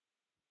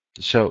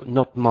 So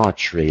not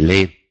much,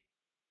 really.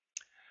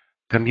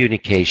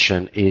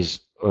 Communication is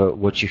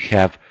what you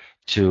have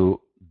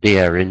to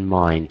bear in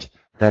mind.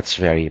 That's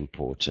very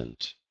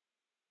important.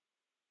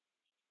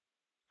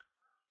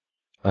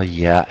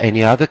 Yeah,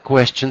 any other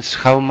questions?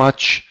 How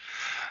much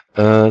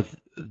uh,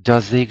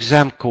 does the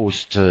exam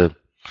cost?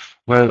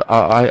 Well,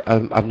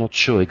 I'm not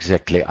sure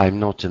exactly. I'm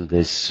not in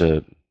this.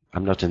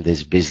 I'm not in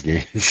this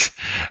business,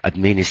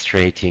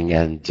 administrating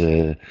and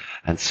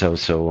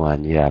so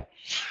on. Yeah.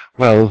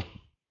 Well,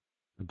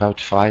 about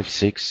 5,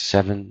 6,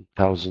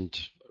 7,000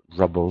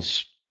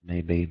 rubles,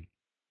 maybe.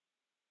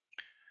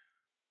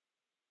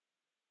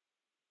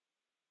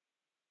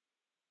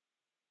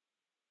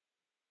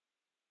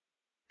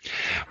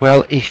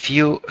 Well, if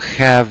you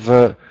have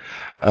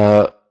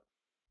uh,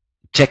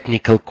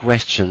 technical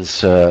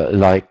questions,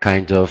 like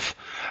kind of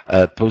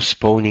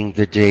postponing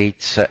the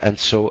dates and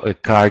so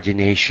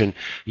coordination,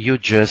 you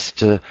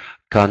just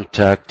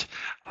contact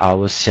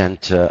our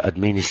center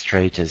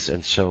administrators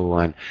and so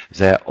on.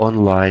 They're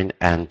online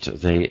and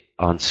they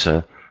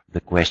answer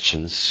the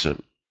questions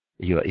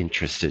you're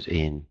interested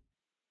in.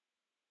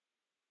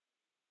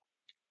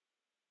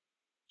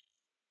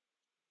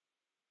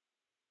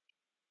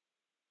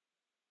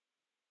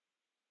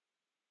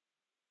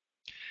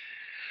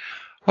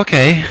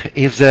 Okay,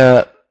 if there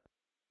are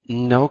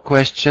no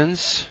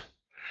questions,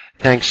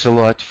 thanks a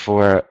lot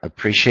for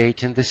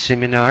appreciating the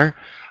seminar,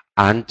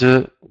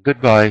 and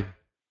goodbye.